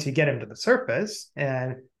 Once you get them to the surface,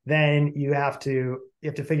 and then you have to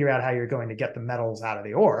figure out how you're going to get the metals out of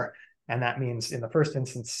the ore. And that means, in the first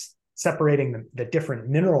instance, separating the different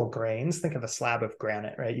mineral grains. Think of a slab of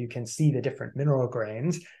granite, right? You can see the different mineral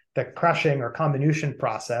grains. The crushing or comminution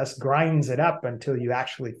process grinds it up until you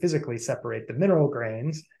actually physically separate the mineral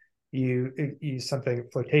grains. You use something,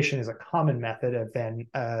 flotation is a common method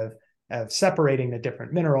of separating the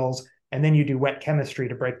different minerals. And then you do wet chemistry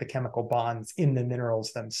to break the chemical bonds in the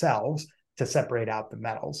minerals themselves to separate out the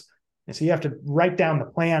metals. And so you have to write down the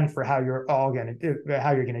plan for how you're going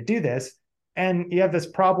to do this. And you have this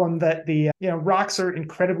problem that the rocks are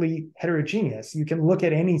incredibly heterogeneous. You can look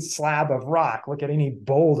at any slab of rock, look at any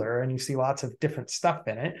boulder, and you see lots of different stuff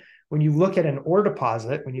in it. When you look at an ore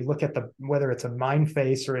deposit, when you look at whether it's a mine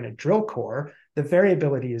face or in a drill core, the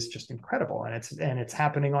variability is just incredible, and it's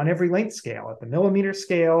happening on every length scale, at the millimeter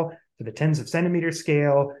scale, to the tens of centimeter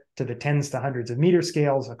scale, to the tens to hundreds of meter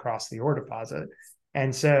scales across the ore deposit.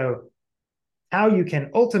 And so, how you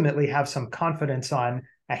can ultimately have some confidence on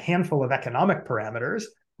a handful of economic parameters.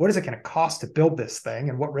 What is it going to cost to build this thing?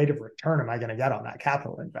 And what rate of return am I going to get on that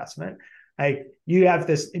capital investment? You have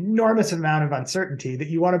this enormous amount of uncertainty that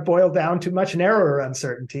you want to boil down to much narrower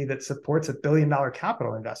uncertainty that supports $1 billion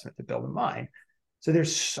capital investment to build a mine. So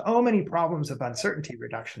there's so many problems of uncertainty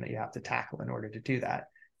reduction that you have to tackle in order to do that.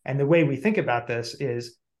 And the way we think about this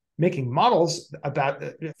is making models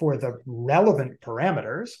for the relevant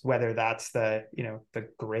parameters, whether that's the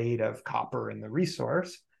grade of copper in the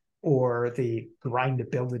resource, or the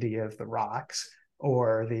grindability of the rocks,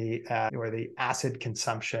 or the acid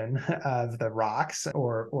consumption of the rocks,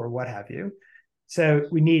 or what have you. So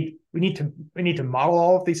we need to model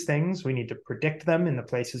all of these things. We need to predict them in the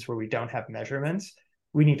places where we don't have measurements.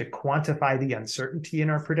 we need to quantify the uncertainty in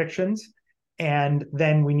our predictions, and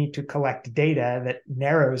then we need to collect data that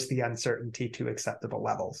narrows the uncertainty to acceptable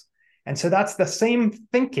levels. And so that's the same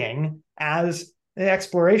thinking as the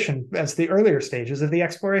exploration, as the earlier stages of the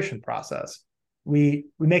exploration process. We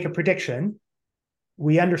make a prediction,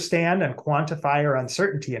 we understand and quantify our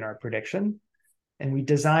uncertainty in our prediction, and we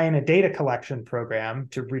design a data collection program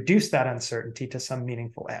to reduce that uncertainty to some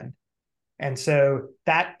meaningful end. And so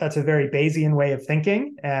that's a very Bayesian way of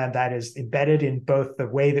thinking, and that is embedded in both the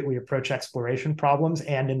way that we approach exploration problems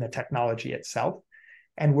and in the technology itself.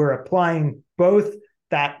 And we're applying both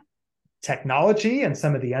that technology and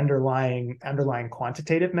some of the underlying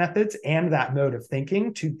quantitative methods and that mode of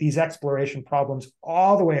thinking to these exploration problems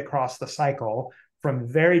all the way across the cycle, from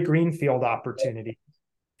very greenfield opportunity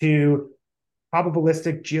to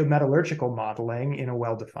probabilistic geometallurgical modeling in a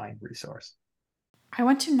well-defined resource. I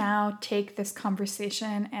want to now take this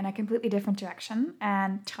conversation in a completely different direction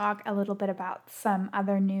and talk a little bit about some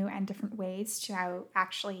other new and different ways to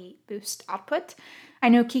actually boost output. I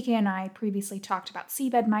know Kike and I previously talked about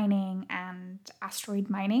seabed mining and asteroid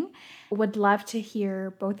mining. Would love to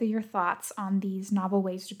hear both of your thoughts on these novel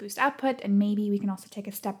ways to boost output, and maybe we can also take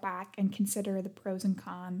a step back and consider the pros and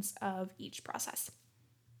cons of each process.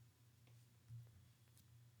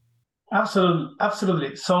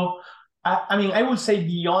 Absolutely. So, I would say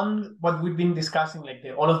beyond what we've been discussing, like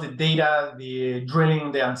all of the data, the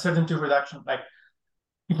drilling, the uncertainty reduction, like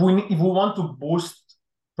if we want to boost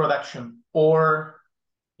production, or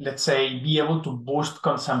let's say be able to boost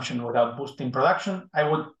consumption without boosting production, I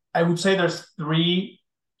would say there's three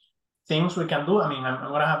things we can do. I'm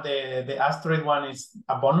gonna have the asteroid one is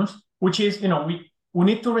a bonus, which is, we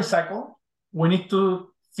need to recycle. We need to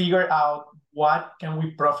figure out what can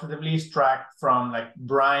we profitably extract from like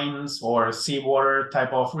brines or seawater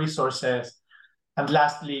type of resources. And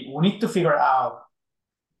lastly, we need to figure out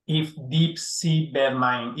if deep sea bed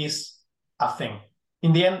mining is a thing.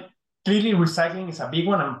 In the end, clearly recycling is a big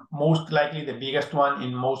one, and most likely the biggest one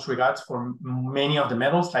in most regards for many of the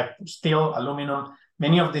metals, like steel, aluminum,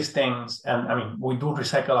 many of these things. And we do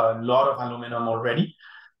recycle a lot of aluminum already.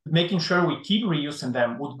 Making sure we keep reusing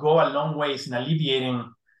them would go a long ways in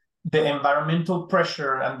alleviating the environmental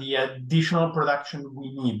pressure and the additional production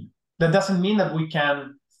we need. That doesn't mean that we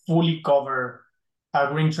can fully cover a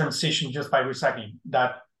green transition just by recycling.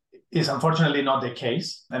 That is unfortunately not the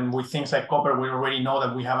case. And with things like copper, we already know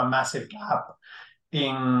that we have a massive gap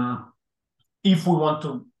in if we want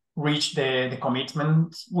to reach the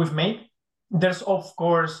commitments we've made. There's, of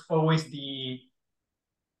course, always the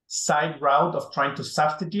side route of trying to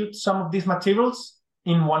substitute some of these materials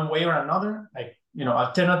in one way or another, like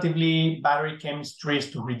alternatively, battery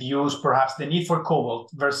chemistries to reduce perhaps the need for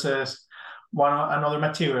cobalt versus another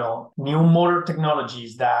material, new motor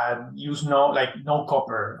technologies that use no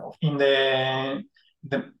copper in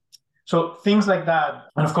so things like that.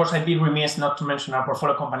 And of course, I'd be remiss not to mention our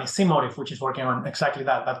portfolio company, Seamotive, which is working on exactly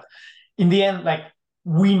that. But in the end,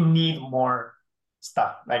 we need more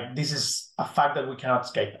stuff. This is a fact that we cannot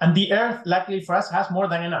escape. And the Earth, luckily for us, has more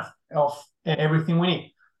than enough of everything we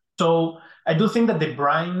need. So I do think that the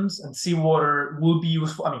brines and seawater will be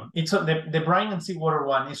useful. It's the brine and seawater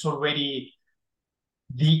one is already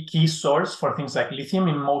the key source for things like lithium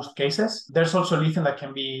in most cases. There's also lithium that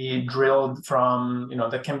can be drilled from,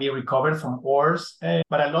 that can be recovered from ores.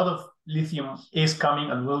 But a lot of lithium is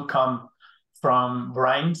coming and will come from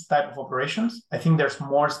brines type of operations. I think there's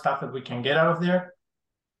more stuff that we can get out of there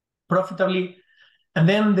profitably. And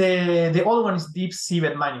then the other one is deep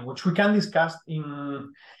seabed mining, which we can discuss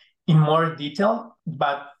in more detail,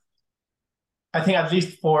 but I think at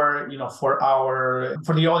least for the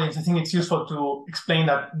audience, I think it's useful to explain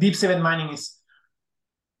that deep seabed mining it's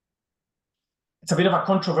a bit of a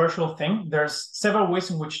controversial thing. There's several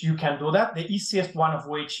ways in which you can do that. The easiest one of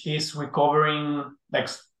which is recovering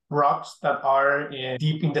rocks that are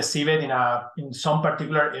deep in the seabed in some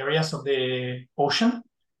particular areas of the ocean,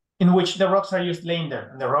 in which the rocks are just laying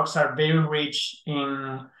there. And the rocks are very rich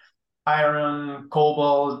in iron,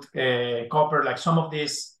 cobalt, copper, some of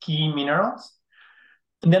these key minerals.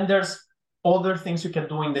 And then there's other things you can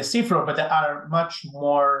do in the seafloor, but that are much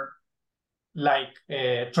more like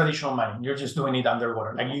traditional mining. You're just doing it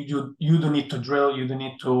underwater. You do need to drill, you do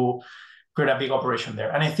need to create a big operation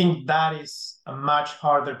there. And I think that is a much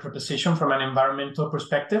harder proposition from an environmental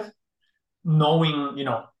perspective, knowing,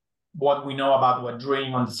 what we know about what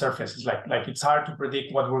drilling on the surface is like. It's hard to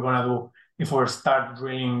predict what we're going to do if we start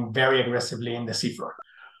drilling very aggressively in the seafloor.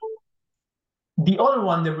 The other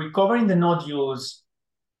one, the recovering the nodules,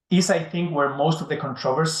 is, I think, where most of the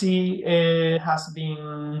controversy has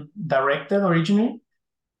been directed originally.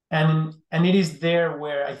 And it is there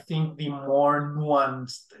where I think the more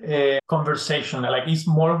nuanced conversation, like, is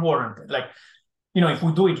more warranted. Like, if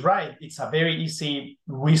we do it right, it's a very easy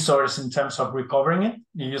resource in terms of recovering it.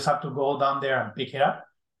 You just have to go down there and pick it up,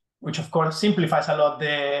 which of course simplifies a lot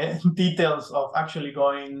the details of actually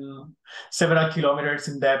going several kilometers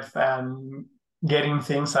in depth and getting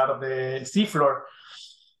things out of the seafloor.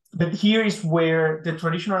 But here is where the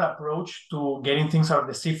traditional approach to getting things out of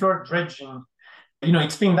the seafloor, dredging,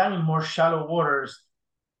 it's being done in more shallow waters.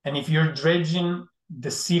 And if you're dredging the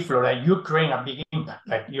seafloor, like, you're creating a big impact.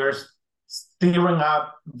 Like, you're stirring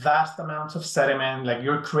up vast amounts of sediment, like,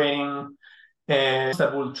 you're creating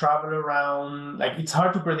that will travel around. Like, it's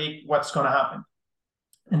hard to predict what's going to happen.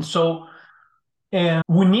 And so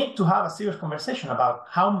we need to have a serious conversation about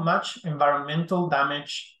how much environmental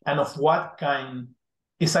damage and of what kind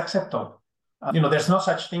is acceptable. There's no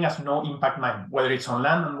such thing as no impact mining, whether it's on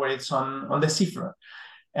land and whether it's on the seafloor.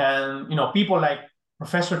 And, people like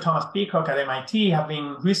Professor Thomas Peacock at MIT have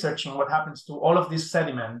been researching what happens to all of this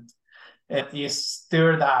sediment is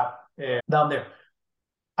stirred up down there.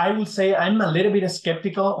 I would say I'm a little bit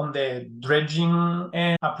skeptical on the dredging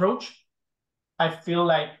approach. I feel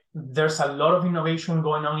like there's a lot of innovation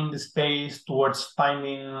going on in the space towards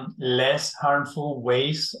finding less harmful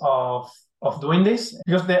ways of doing this,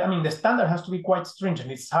 because the standard has to be quite stringent.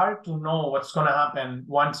 It's hard to know what's going to happen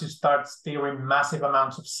once you start stirring massive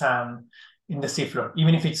amounts of sand in the seafloor,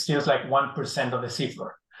 even if it steals like 1% of the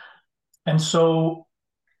seafloor. And so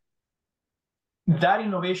that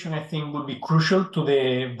innovation, I think, would be crucial to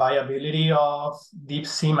the viability of deep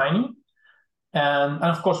sea mining. And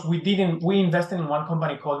of course, we invested in one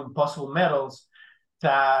company called Impossible Metals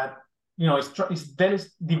that,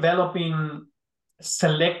 is developing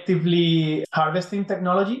selectively harvesting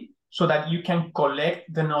technology so that you can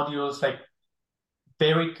collect the nodules, like,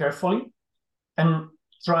 very carefully, and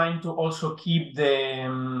trying to also keep the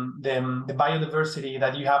biodiversity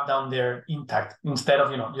that you have down there intact, instead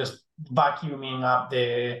of just vacuuming up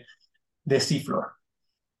the seafloor.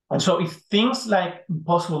 And so if things like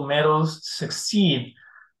Impossible Metals succeed,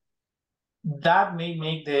 that may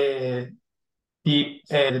make the deep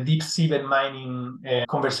seabed mining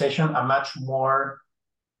conversation a much more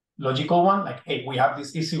logical one. Like, hey, we have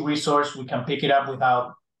this easy resource, we can pick it up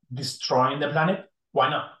without destroying the planet. Why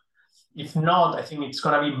not? If not, I think it's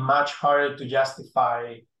going to be much harder to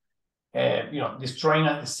justify destroying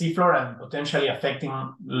the seafloor and potentially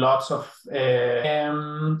affecting lots of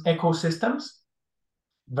ecosystems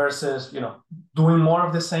versus doing more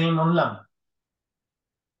of the same on land.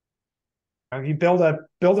 If you build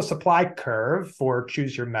a supply curve for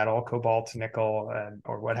choose your metal, cobalt, nickel,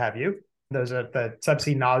 or what have you, those are the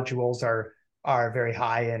subsea nodules are very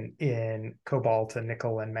high in cobalt and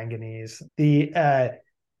nickel and manganese.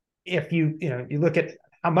 If you look at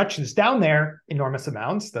how much is down there, enormous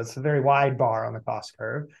amounts. That's a very wide bar on the cost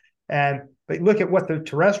curve. But look at what the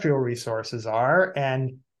terrestrial resources are,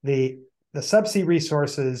 and the subsea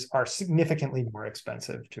resources are significantly more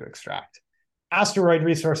expensive to extract. Asteroid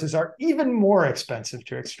resources are even more expensive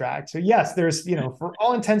to extract. So yes, there's, for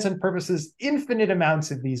all intents and purposes, infinite amounts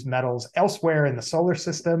of these metals elsewhere in the solar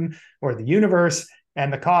system or the universe.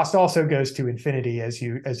 And the cost also goes to infinity as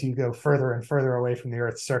you go further and further away from the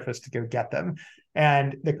Earth's surface to go get them.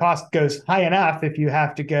 And the cost goes high enough if you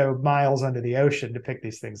have to go miles under the ocean to pick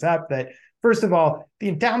these things up, that, first of all, the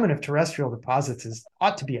endowment of terrestrial deposits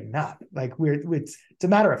ought to be enough. Like, it's a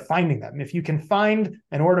matter of finding them. If you can find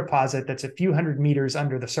an ore deposit that's a few hundred meters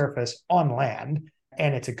under the surface on land,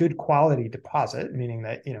 and it's a good quality deposit, meaning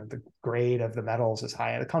that the grade of the metals is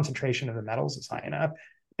high, the concentration of the metals is high enough,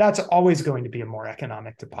 that's always going to be a more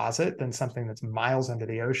economic deposit than something that's miles under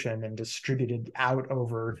the ocean and distributed out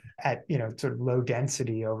over at sort of low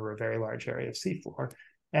density over a very large area of seafloor.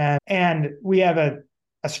 And we have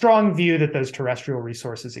a strong view that those terrestrial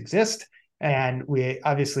resources exist, and we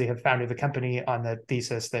obviously have founded the company on the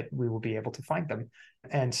thesis that we will be able to find them.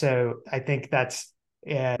 And so I think that's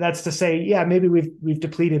to say, yeah, maybe we've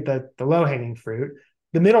depleted the low-hanging fruit.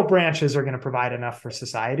 The middle branches are going to provide enough for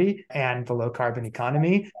society and the low carbon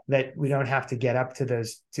economy that we don't have to get up to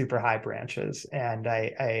those super high branches. And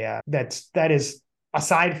that is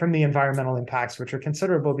aside from the environmental impacts, which are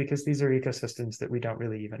considerable because these are ecosystems that we don't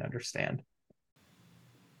really even understand.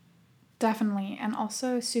 Definitely. And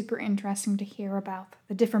also super interesting to hear about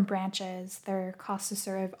the different branches, their cost to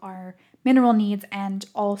serve our mineral needs, and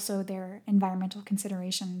also their environmental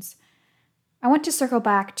considerations. I want to circle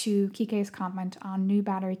back to Kike's comment on new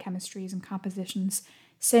battery chemistries and compositions,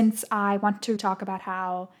 since I want to talk about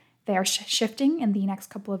how they are shifting in the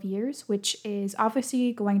next couple of years, which is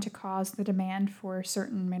obviously going to cause the demand for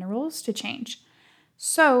certain minerals to change.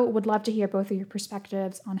 So, would love to hear both of your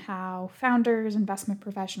perspectives on how founders, investment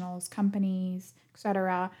professionals, companies,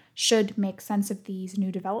 etc., should make sense of these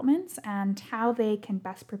new developments and how they can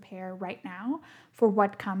best prepare right now for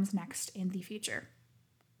what comes next in the future.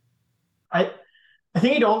 I I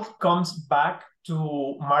think it all comes back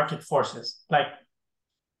to market forces. Like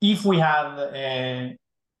if we have a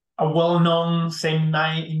well-known,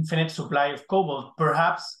 semi-infinite supply of cobalt,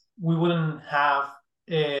 perhaps we wouldn't have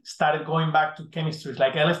started going back to chemistries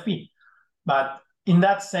like LFP. But in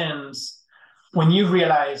that sense, when you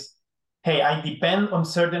realize, hey, I depend on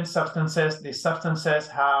certain substances, these substances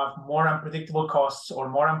have more unpredictable costs or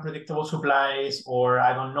more unpredictable supplies, or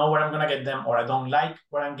I don't know where I'm going to get them, or I don't like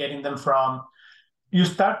where I'm getting them from, you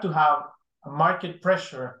start to have a market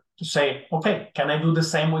pressure to say, okay, can I do the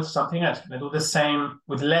same with something else? Can I do the same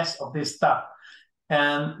with less of this stuff?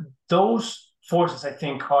 And those forces, I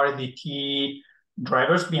think, are the key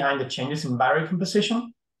drivers behind the changes in battery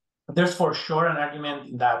composition. There's for sure an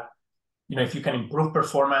argument that, if you can improve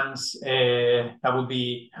performance, that would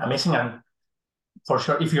be amazing. And for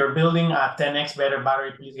sure, if you're building a 10x better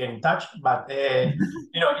battery, please get in touch. But in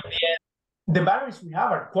the end, the batteries we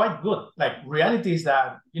have are quite good. Like reality is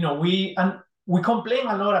that, we complain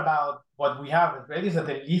a lot about what we have. The reality is that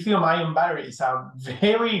the lithium ion battery is a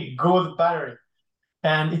very good battery.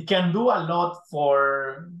 And it can do a lot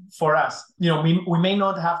for us. We may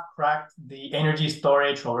not have cracked the energy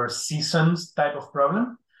storage or seasons type of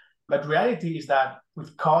problem, but reality is that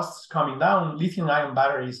with costs coming down, lithium ion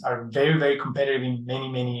batteries are very, very competitive in many,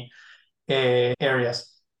 many areas.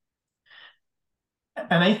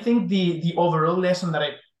 And I think the overall lesson that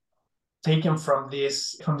I've taken from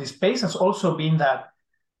this space has also been that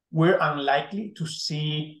we're unlikely to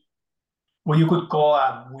see what you could call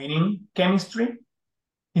a winning chemistry,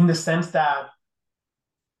 in the sense that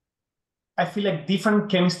I feel like different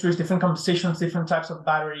chemistries, different compositions, different types of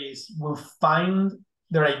batteries will find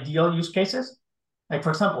their ideal use cases. Like,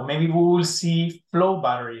 for example, maybe we will see flow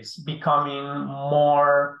batteries becoming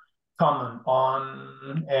more common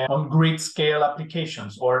on grid scale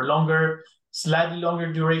applications or slightly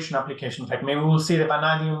longer duration applications. Like maybe we'll see the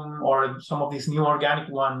vanadium or some of these new organic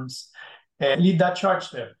ones lead that charge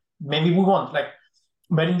there. Maybe we won't.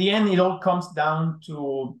 But in the end, it all comes down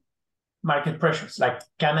to market pressures. Like,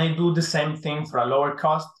 can I do the same thing for a lower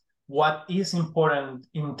cost? What is important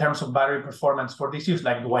in terms of battery performance for this use?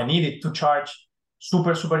 Like, do I need it to charge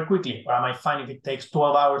super, super quickly? Or am I fine if it takes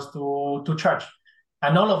 12 hours to charge?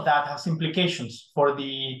 And all of that has implications for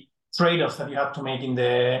the trade-offs that you have to make in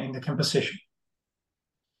the composition.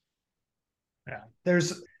 Yeah,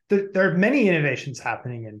 there are many innovations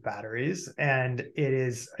happening in batteries, and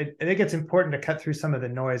I think it's important to cut through some of the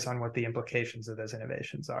noise on what the implications of those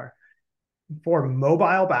innovations are. For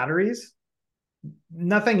mobile batteries,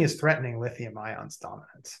 nothing is threatening lithium ion's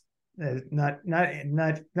dominance.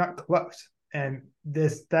 Not close. And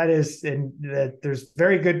there's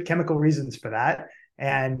very good chemical reasons for that.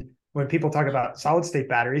 And when people talk about solid state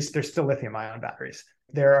batteries, they're still lithium ion batteries.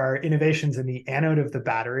 There are innovations in the anode of the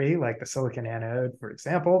battery, like the silicon anode, for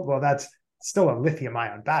example. Well, that's still a lithium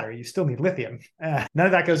ion battery. You still need lithium. None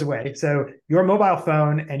of that goes away. So your mobile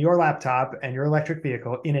phone and your laptop and your electric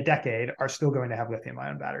vehicle in a decade are still going to have lithium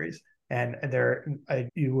ion batteries. And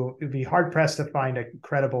you will be hard pressed to find a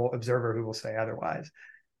credible observer who will say otherwise.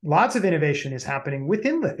 Lots of innovation is happening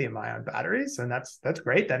within lithium ion batteries, and that's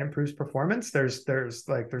great. That improves performance. There's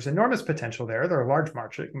enormous potential there. There are large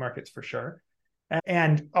markets for sure.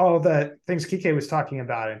 And all the things Kike was talking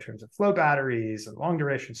about in terms of flow batteries and long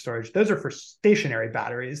duration storage, those are for stationary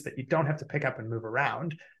batteries that you don't have to pick up and move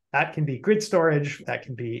around. That can be grid storage, that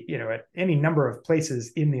can be, at any number of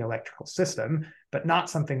places in the electrical system, but not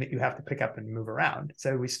something that you have to pick up and move around.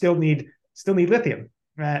 So we still need lithium,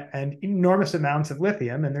 and enormous amounts of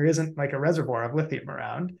lithium, and there isn't like a reservoir of lithium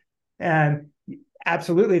around. And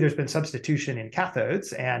absolutely, there's been substitution in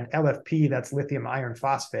cathodes, and LFP, that's lithium iron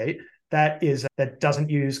phosphate, that doesn't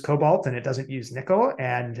use cobalt and it doesn't use nickel,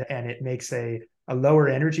 and it makes a lower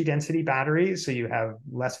energy density battery, so you have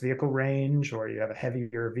less vehicle range or you have a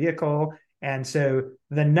heavier vehicle. And so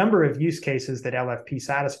the number of use cases that LFP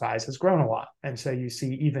satisfies has grown a lot. And so you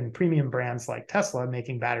see even premium brands like Tesla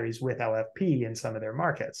making batteries with LFP in some of their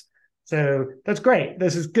markets. So that's great.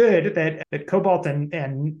 This is good that cobalt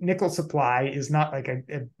and nickel supply is not like a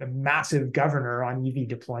massive governor on EV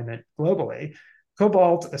deployment globally.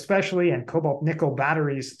 Cobalt especially, and cobalt nickel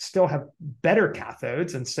batteries still have better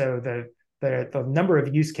cathodes. And so the number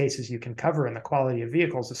of use cases you can cover and the quality of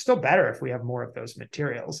vehicles is still better if we have more of those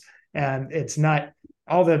materials. And it's not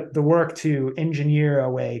all the work to engineer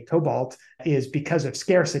away cobalt is because of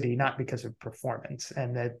scarcity, not because of performance.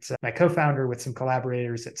 And that my co-founder with some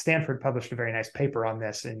collaborators at Stanford published a very nice paper on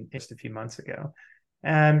this in just a few months ago.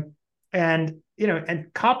 And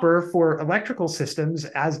copper for electrical systems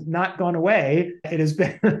has not gone away. It has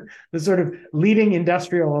been the sort of leading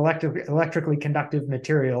industrial electrically conductive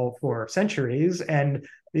material for centuries. And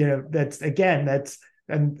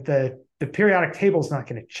the periodic table is not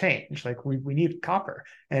going to change. Like we need copper,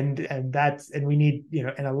 and we need,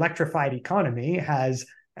 an electrified economy has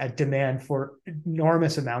a demand for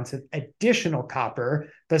enormous amounts of additional copper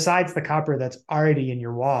besides the copper that's already in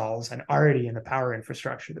your walls and already in the power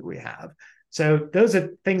infrastructure that we have. So those are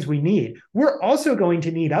things we need. We're also going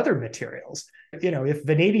to need other materials. If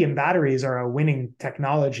vanadium batteries are a winning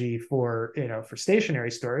technology for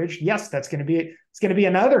stationary storage, yes, it's going to be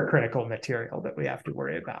another critical material that we have to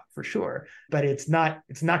worry about for sure. But it's not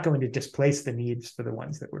going to displace the needs for the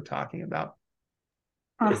ones that we're talking about.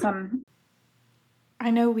 Awesome. I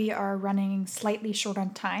know we are running slightly short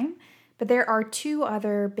on time, but there are two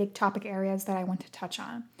other big topic areas that I want to touch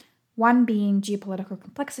on. One being geopolitical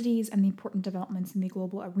complexities and the important developments in the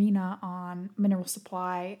global arena on mineral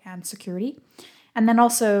supply and security. And then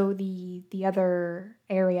also the other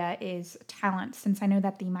area is talent, since I know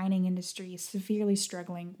that the mining industry is severely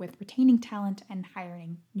struggling with retaining talent and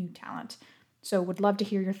hiring new talent. So would love to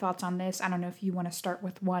hear your thoughts on this. I don't know if you want to start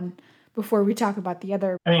with one before we talk about the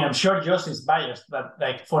other. I mean, I'm sure Josh is biased, but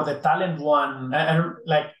like for the talent one,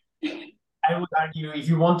 I would argue if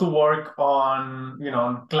you want to work on,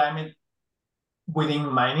 on climate within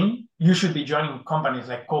mining, you should be joining companies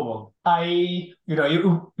like Cobalt. It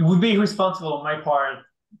would be irresponsible on my part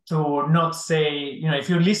to not say, if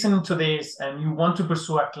you're listening to this and you want to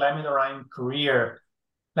pursue a climate-oriented career,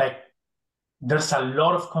 like there's a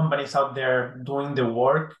lot of companies out there doing the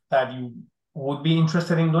work that you would be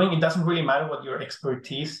interested in doing. It doesn't really matter what your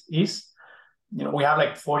expertise is. We have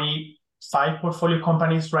like 45 portfolio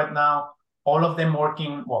companies right now, all of them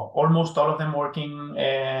working, well, almost all of them working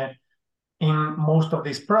in most of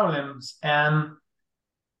these problems. And,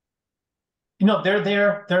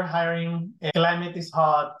 they're hiring. Climate is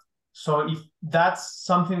hot. So if that's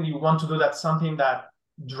something you want to do, that's something that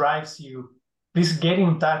drives you, please get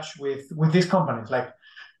in touch with these companies. Like,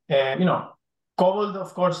 Cobalt,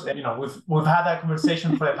 of course, we've had that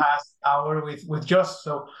conversation for the past hour with Josh.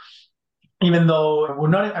 So even though I'm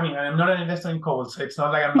not an investor in Cobalt, so it's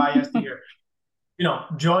not like I'm biased here.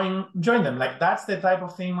 Join them. Like that's the type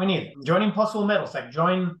of thing we need. Join Impossible Metals, like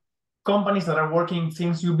join companies that are working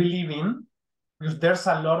things you believe in, because there's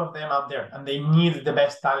a lot of them out there and they need the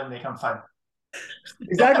best talent they can find.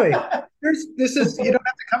 Exactly. You don't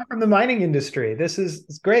have to come from the mining industry. This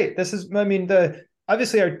is great.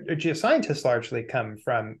 Obviously our geoscientists largely come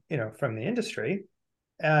from the industry.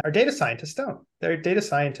 Our data scientists don't. Their data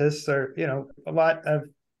scientists are, a lot of,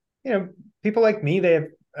 people like me. They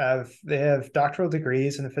have doctoral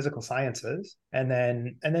degrees in the physical sciences, and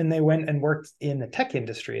then they went and worked in the tech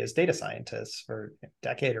industry as data scientists for a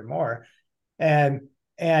decade or more, and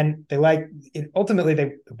they ultimately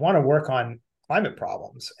they want to work on climate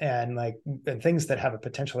problems and things that have a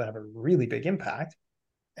potential to have a really big impact.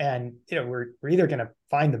 And we're either going to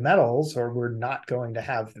find the metals or we're not going to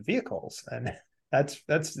have the vehicles, and that's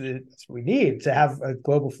what we need to have a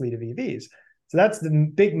global fleet of EVs. So that's the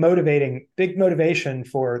big motivation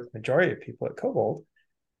for the majority of people at Cobalt.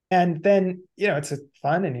 And then it's a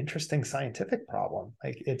fun and interesting scientific problem.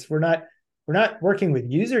 Like we're not working with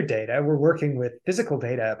user data, we're working with physical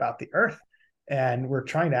data about the Earth. And we're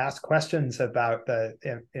trying to ask questions about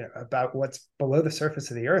about what's below the surface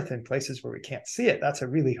of the Earth in places where we can't see it. That's a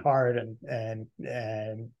really hard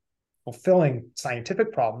and fulfilling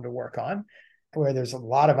scientific problem to work on, where there's a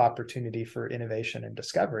lot of opportunity for innovation and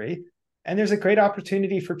discovery. And there's a great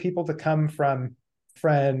opportunity for people to come from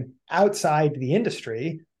outside the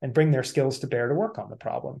industry and bring their skills to bear to work on the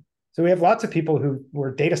problem. So we have lots of people who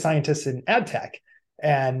were data scientists in ad tech,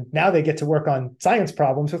 and now they get to work on science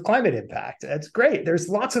problems with climate impact. It's great. There's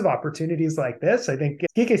lots of opportunities like this. I think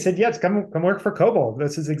Kike said, yes, come work for Cobalt.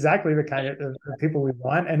 This is exactly the kind of people we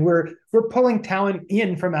want. And we're pulling talent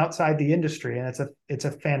in from outside the industry. And it's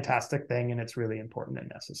a fantastic thing. And it's really important and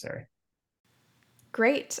necessary.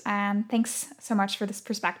 Great. And thanks so much for this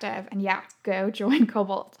perspective. And yeah, go join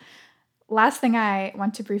Cobalt. Last thing I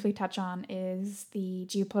want to briefly touch on is the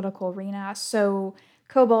geopolitical arena. So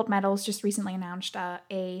Cobalt Metals just recently announced a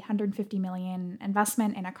 $150 million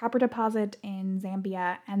investment in a copper deposit in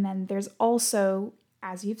Zambia. And then there's also,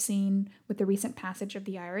 as you've seen with the recent passage of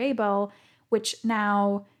the IRA bill, which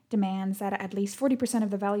now demands that at least 40%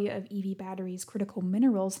 of the value of EV batteries' critical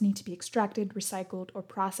minerals need to be extracted, recycled, or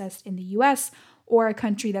processed in the US or a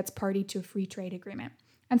country that's party to a free trade agreement.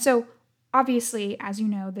 And so, obviously, as you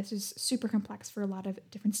know, this is super complex for a lot of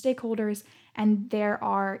different stakeholders, and there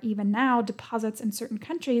are even now deposits in certain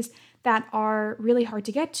countries that are really hard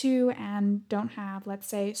to get to and don't have, let's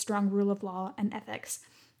say, strong rule of law and ethics.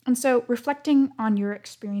 And so, reflecting on your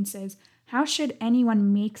experiences, how should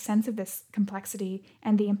anyone make sense of this complexity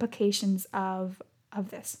and the implications of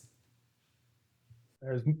this?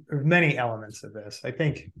 There's many elements of this. I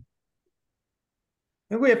think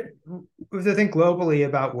we have to think globally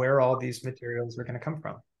about where all these materials are going to come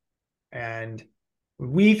from. And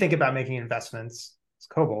when we think about making investments, as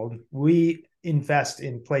Kobold, we invest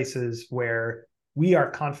in places where we are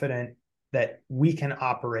confident that we can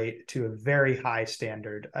operate to a very high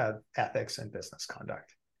standard of ethics and business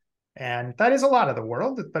conduct. And that is a lot of the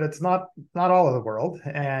world, but it's not all of the world.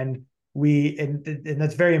 And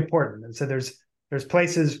that's very important. And so there's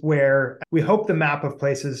places where we hope the map of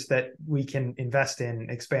places that we can invest in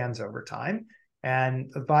expands over time.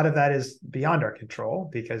 And a lot of that is beyond our control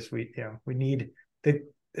because we need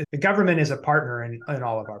the government is a partner in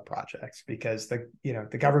all of our projects because the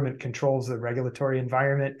government controls the regulatory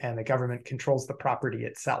environment and the government controls the property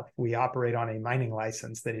itself. We operate on a mining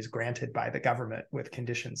license that is granted by the government with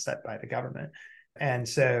conditions set by the government. And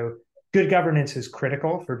so good governance is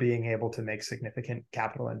critical for being able to make significant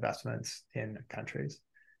capital investments in countries.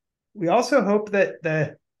 We also hope that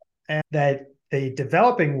the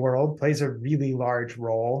developing world plays a really large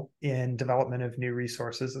role in development of new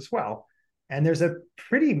resources as well. And there's a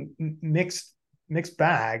pretty mixed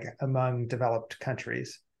bag among developed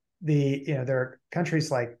countries. There are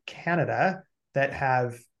countries like Canada that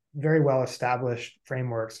have very well established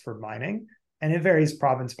frameworks for mining, and it varies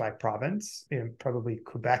province by province. Probably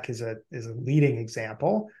Quebec is a leading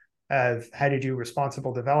example of how to do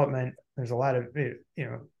responsible development. There's a lot of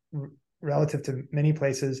relative to many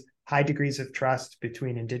places, high degrees of trust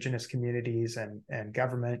between indigenous communities and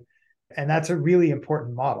government. And that's a really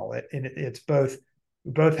important model. It's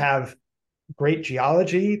both have great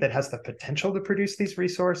geology that has the potential to produce these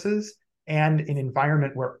resources and an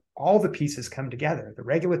environment where all the pieces come together, the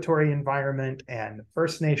regulatory environment and the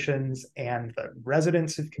First Nations and the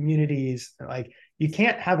residents of communities. Like you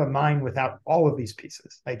can't have a mine without all of these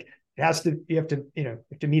pieces. Like you have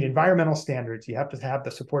to meet environmental standards. You have to have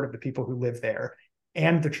the support of the people who live there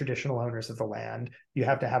and the traditional owners of the land. You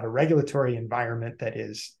have to have a regulatory environment that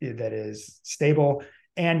is stable,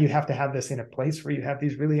 and you have to have this in a place where you have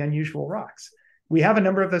these really unusual rocks. We have a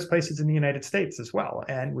number of those places in the United States as well,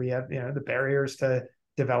 and we have the barriers to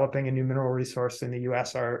developing a new mineral resource in the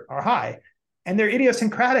U.S. are high, and they're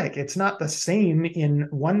idiosyncratic. It's not the same in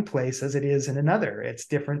one place as it is in another. It's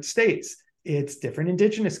different states, it's different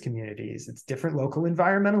indigenous communities, it's different local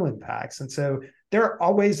environmental impacts, and so there are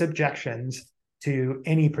always objections to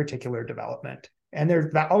any particular development. And there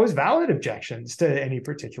are always valid objections to any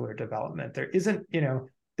particular development. There isn't,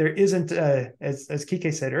 as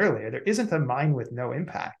Kike said earlier, there isn't a mine with no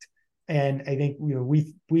impact. And I think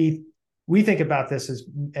we think about this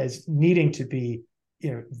as needing to be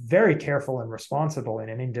very careful and responsible in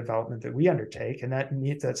any development that we undertake. And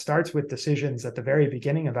that starts with decisions at the very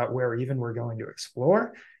beginning about where even we're going to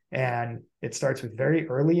explore. And it starts with very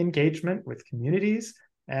early engagement with communities.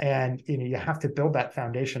 And you have to build that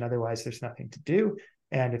foundation, otherwise there's nothing to do.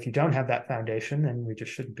 And if you don't have that foundation, then we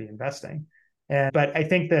just shouldn't be investing. But I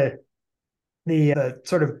think the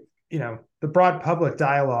sort of the broad public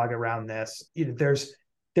dialogue around this,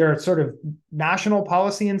 there are sort of national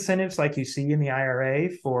policy incentives like you see in the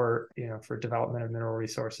IRA for development of mineral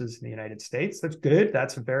resources in the United States. That's good.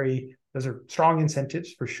 Those are strong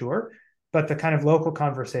incentives for sure. But the kind of local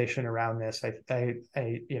conversation around this, I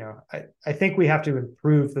think we have to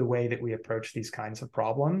improve the way that we approach these kinds of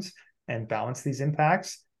problems and balance these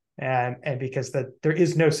impacts. And because there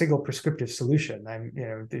is no single prescriptive solution.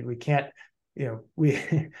 We can't.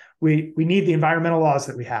 We need the environmental laws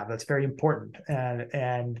that we have. That's very important.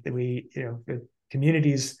 And the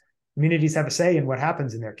communities have a say in what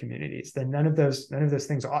happens in their communities. Then none of those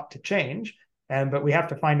things ought to change. But we have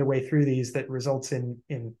to find a way through these that results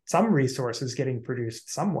in some resources getting produced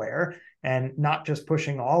somewhere and not just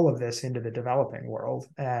pushing all of this into the developing world,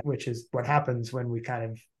 which is what happens when we kind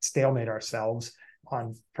of stalemate ourselves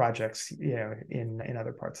on projects, in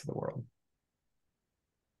other parts of the world.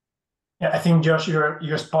 Yeah, I think Josh,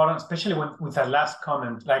 you're spot on, especially with that last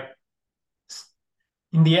comment. Like,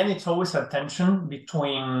 in the end, it's always a tension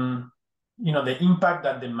between, the impact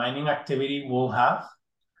that the mining activity will have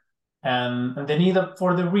and the need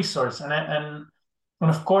for the resource. And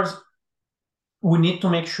of course, we need to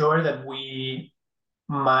make sure that we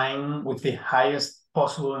mine with the highest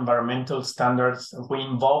possible environmental standards, that we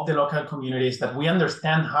involve the local communities, that we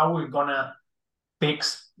understand how we're gonna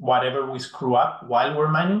fix whatever we screw up while we're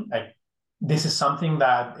mining. Like, this is something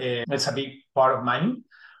that it's a big part of mining.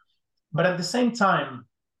 But at the same time,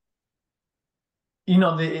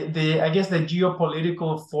 the I guess the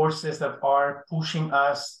geopolitical forces that are pushing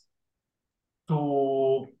us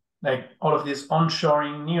to like all of these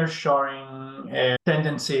onshoring, nearshoring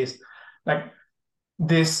tendencies, like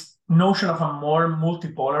this notion of a more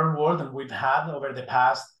multipolar world than we've had over the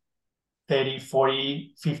past 30,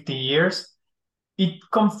 40, 50 years, it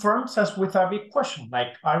confronts us with a big question.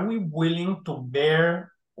 Like, are we willing to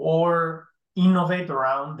bear or innovate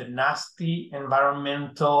around the nasty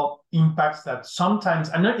environmental impacts that sometimes,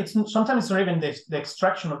 sometimes it's not even the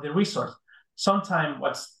extraction of the resource. Sometimes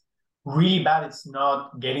what's really bad is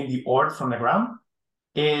not getting the ore from the ground,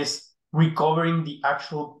 is recovering the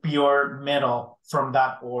actual pure metal from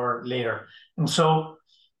that ore later. And so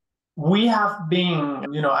we have been,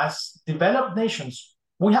 as developed nations,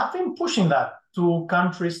 we have been pushing that to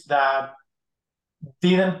countries that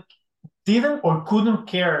didn't or couldn't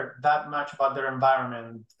care that much about their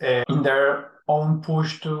environment in their own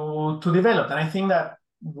push to develop. And I think that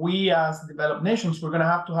we as developed nations, we're going to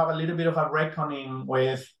have a little bit of a reckoning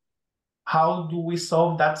with how do we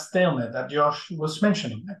solve that stalemate that Josh was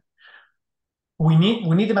mentioning. We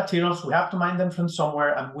need the materials, we have to mine them from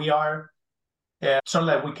somewhere, and we are so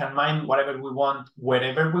that we can mine whatever we want,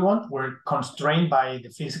 wherever we want. We're constrained by the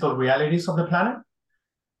physical realities of the planet.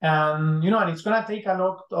 And, and it's going to take a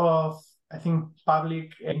lot of, I think,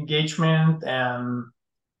 public engagement and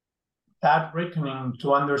that reckoning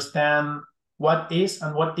to understand what is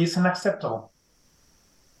and what isn't acceptable.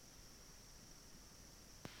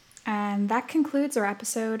 And that concludes our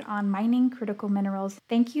episode on mining critical minerals.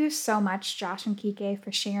 Thank you so much, Josh and Kike,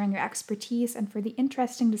 for sharing your expertise and for the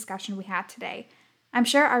interesting discussion we had today. I'm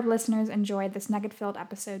sure our listeners enjoyed this nugget-filled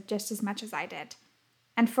episode just as much as I did.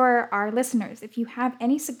 And for our listeners, if you have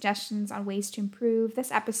any suggestions on ways to improve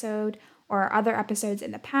this episode or other episodes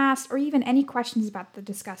in the past, or even any questions about the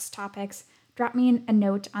discussed topics, drop me a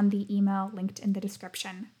note on the email linked in the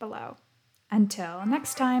description below. Until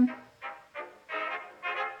next time.